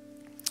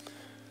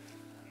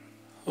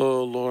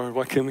 Oh Lord,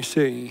 what can we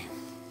say?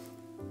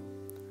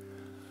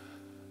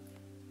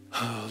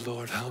 Oh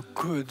Lord, how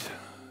good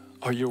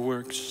are your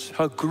works.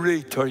 How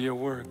great are your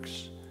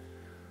works.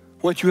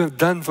 What you have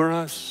done for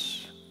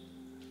us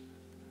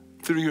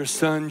through your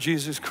Son,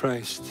 Jesus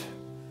Christ.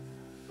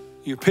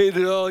 You paid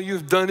it all,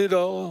 you've done it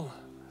all.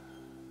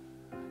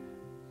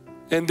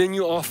 And then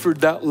you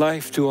offered that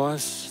life to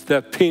us,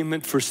 that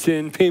payment for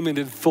sin, payment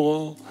in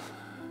full.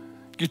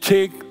 You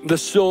take the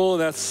soul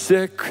that's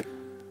sick,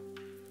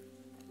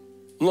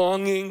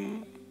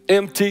 longing,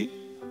 empty,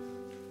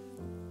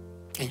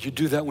 and you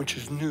do that which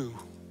is new.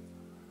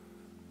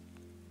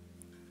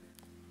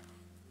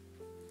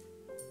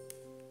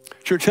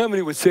 Church, how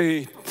many would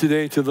say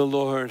today to the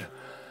Lord,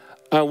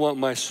 I want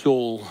my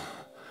soul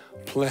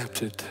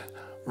planted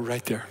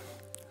right there.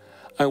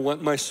 I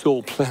want my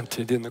soul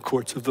planted in the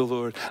courts of the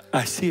Lord.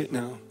 I see it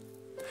now.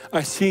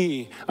 I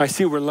see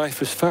where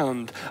life is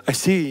found. I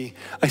see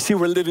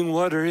where living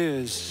water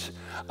is.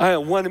 I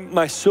want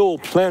my soul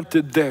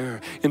planted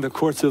there in the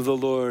courts of the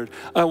Lord.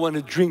 I want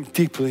to drink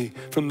deeply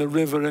from the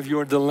river of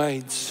your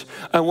delights.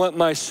 I want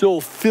my soul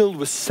filled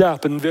with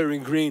sap and very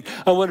green.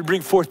 I want to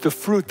bring forth the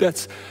fruit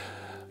that's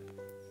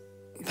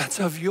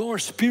of your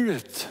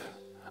Spirit,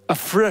 a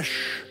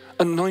fresh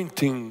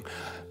anointing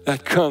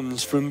that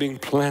comes from being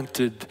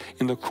planted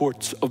in the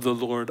courts of the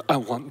Lord. I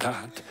want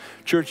that.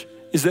 Church,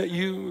 is that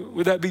you?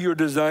 Would that be your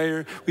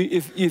desire?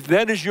 If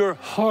that is your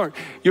heart,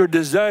 your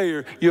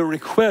desire, your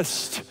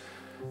request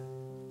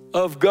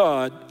of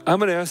God, I'm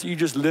going to ask you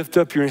just lift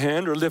up your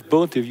hand, or lift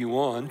both if you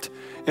want,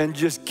 and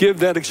just give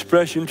that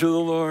expression to the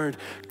Lord.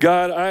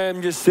 God, I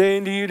am just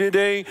saying to you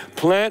today,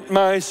 plant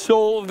my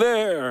soul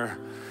there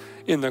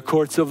in the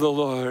courts of the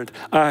Lord.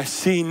 I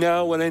see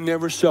now what I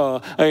never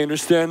saw. I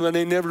understand what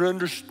I never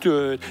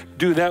understood.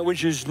 Do that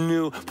which is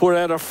new. Pour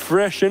out a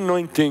fresh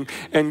anointing.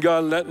 And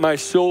God, let my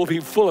soul be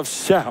full of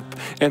sap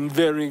and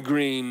very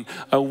green.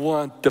 I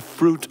want the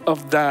fruit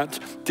of that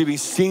to be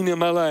seen in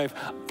my life.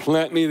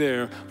 Plant me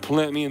there.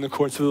 Plant me in the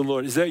courts of the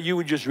Lord. Is that you?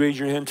 Would just raise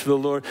your hand to the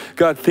Lord.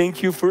 God,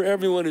 thank you for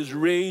everyone who's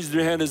raised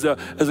their hand as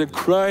a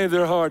cry of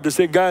their heart to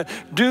say, God,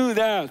 do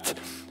that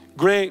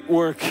great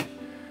work.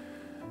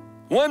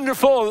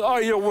 Wonderful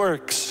are your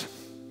works.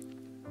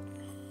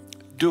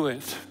 Do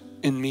it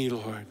in me,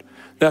 Lord.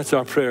 That's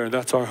our prayer.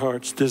 That's our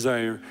heart's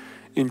desire.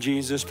 In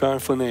Jesus'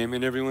 powerful name.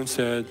 And everyone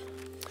said,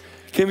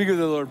 can we give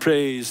the Lord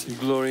praise,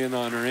 glory, and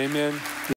honor? Amen.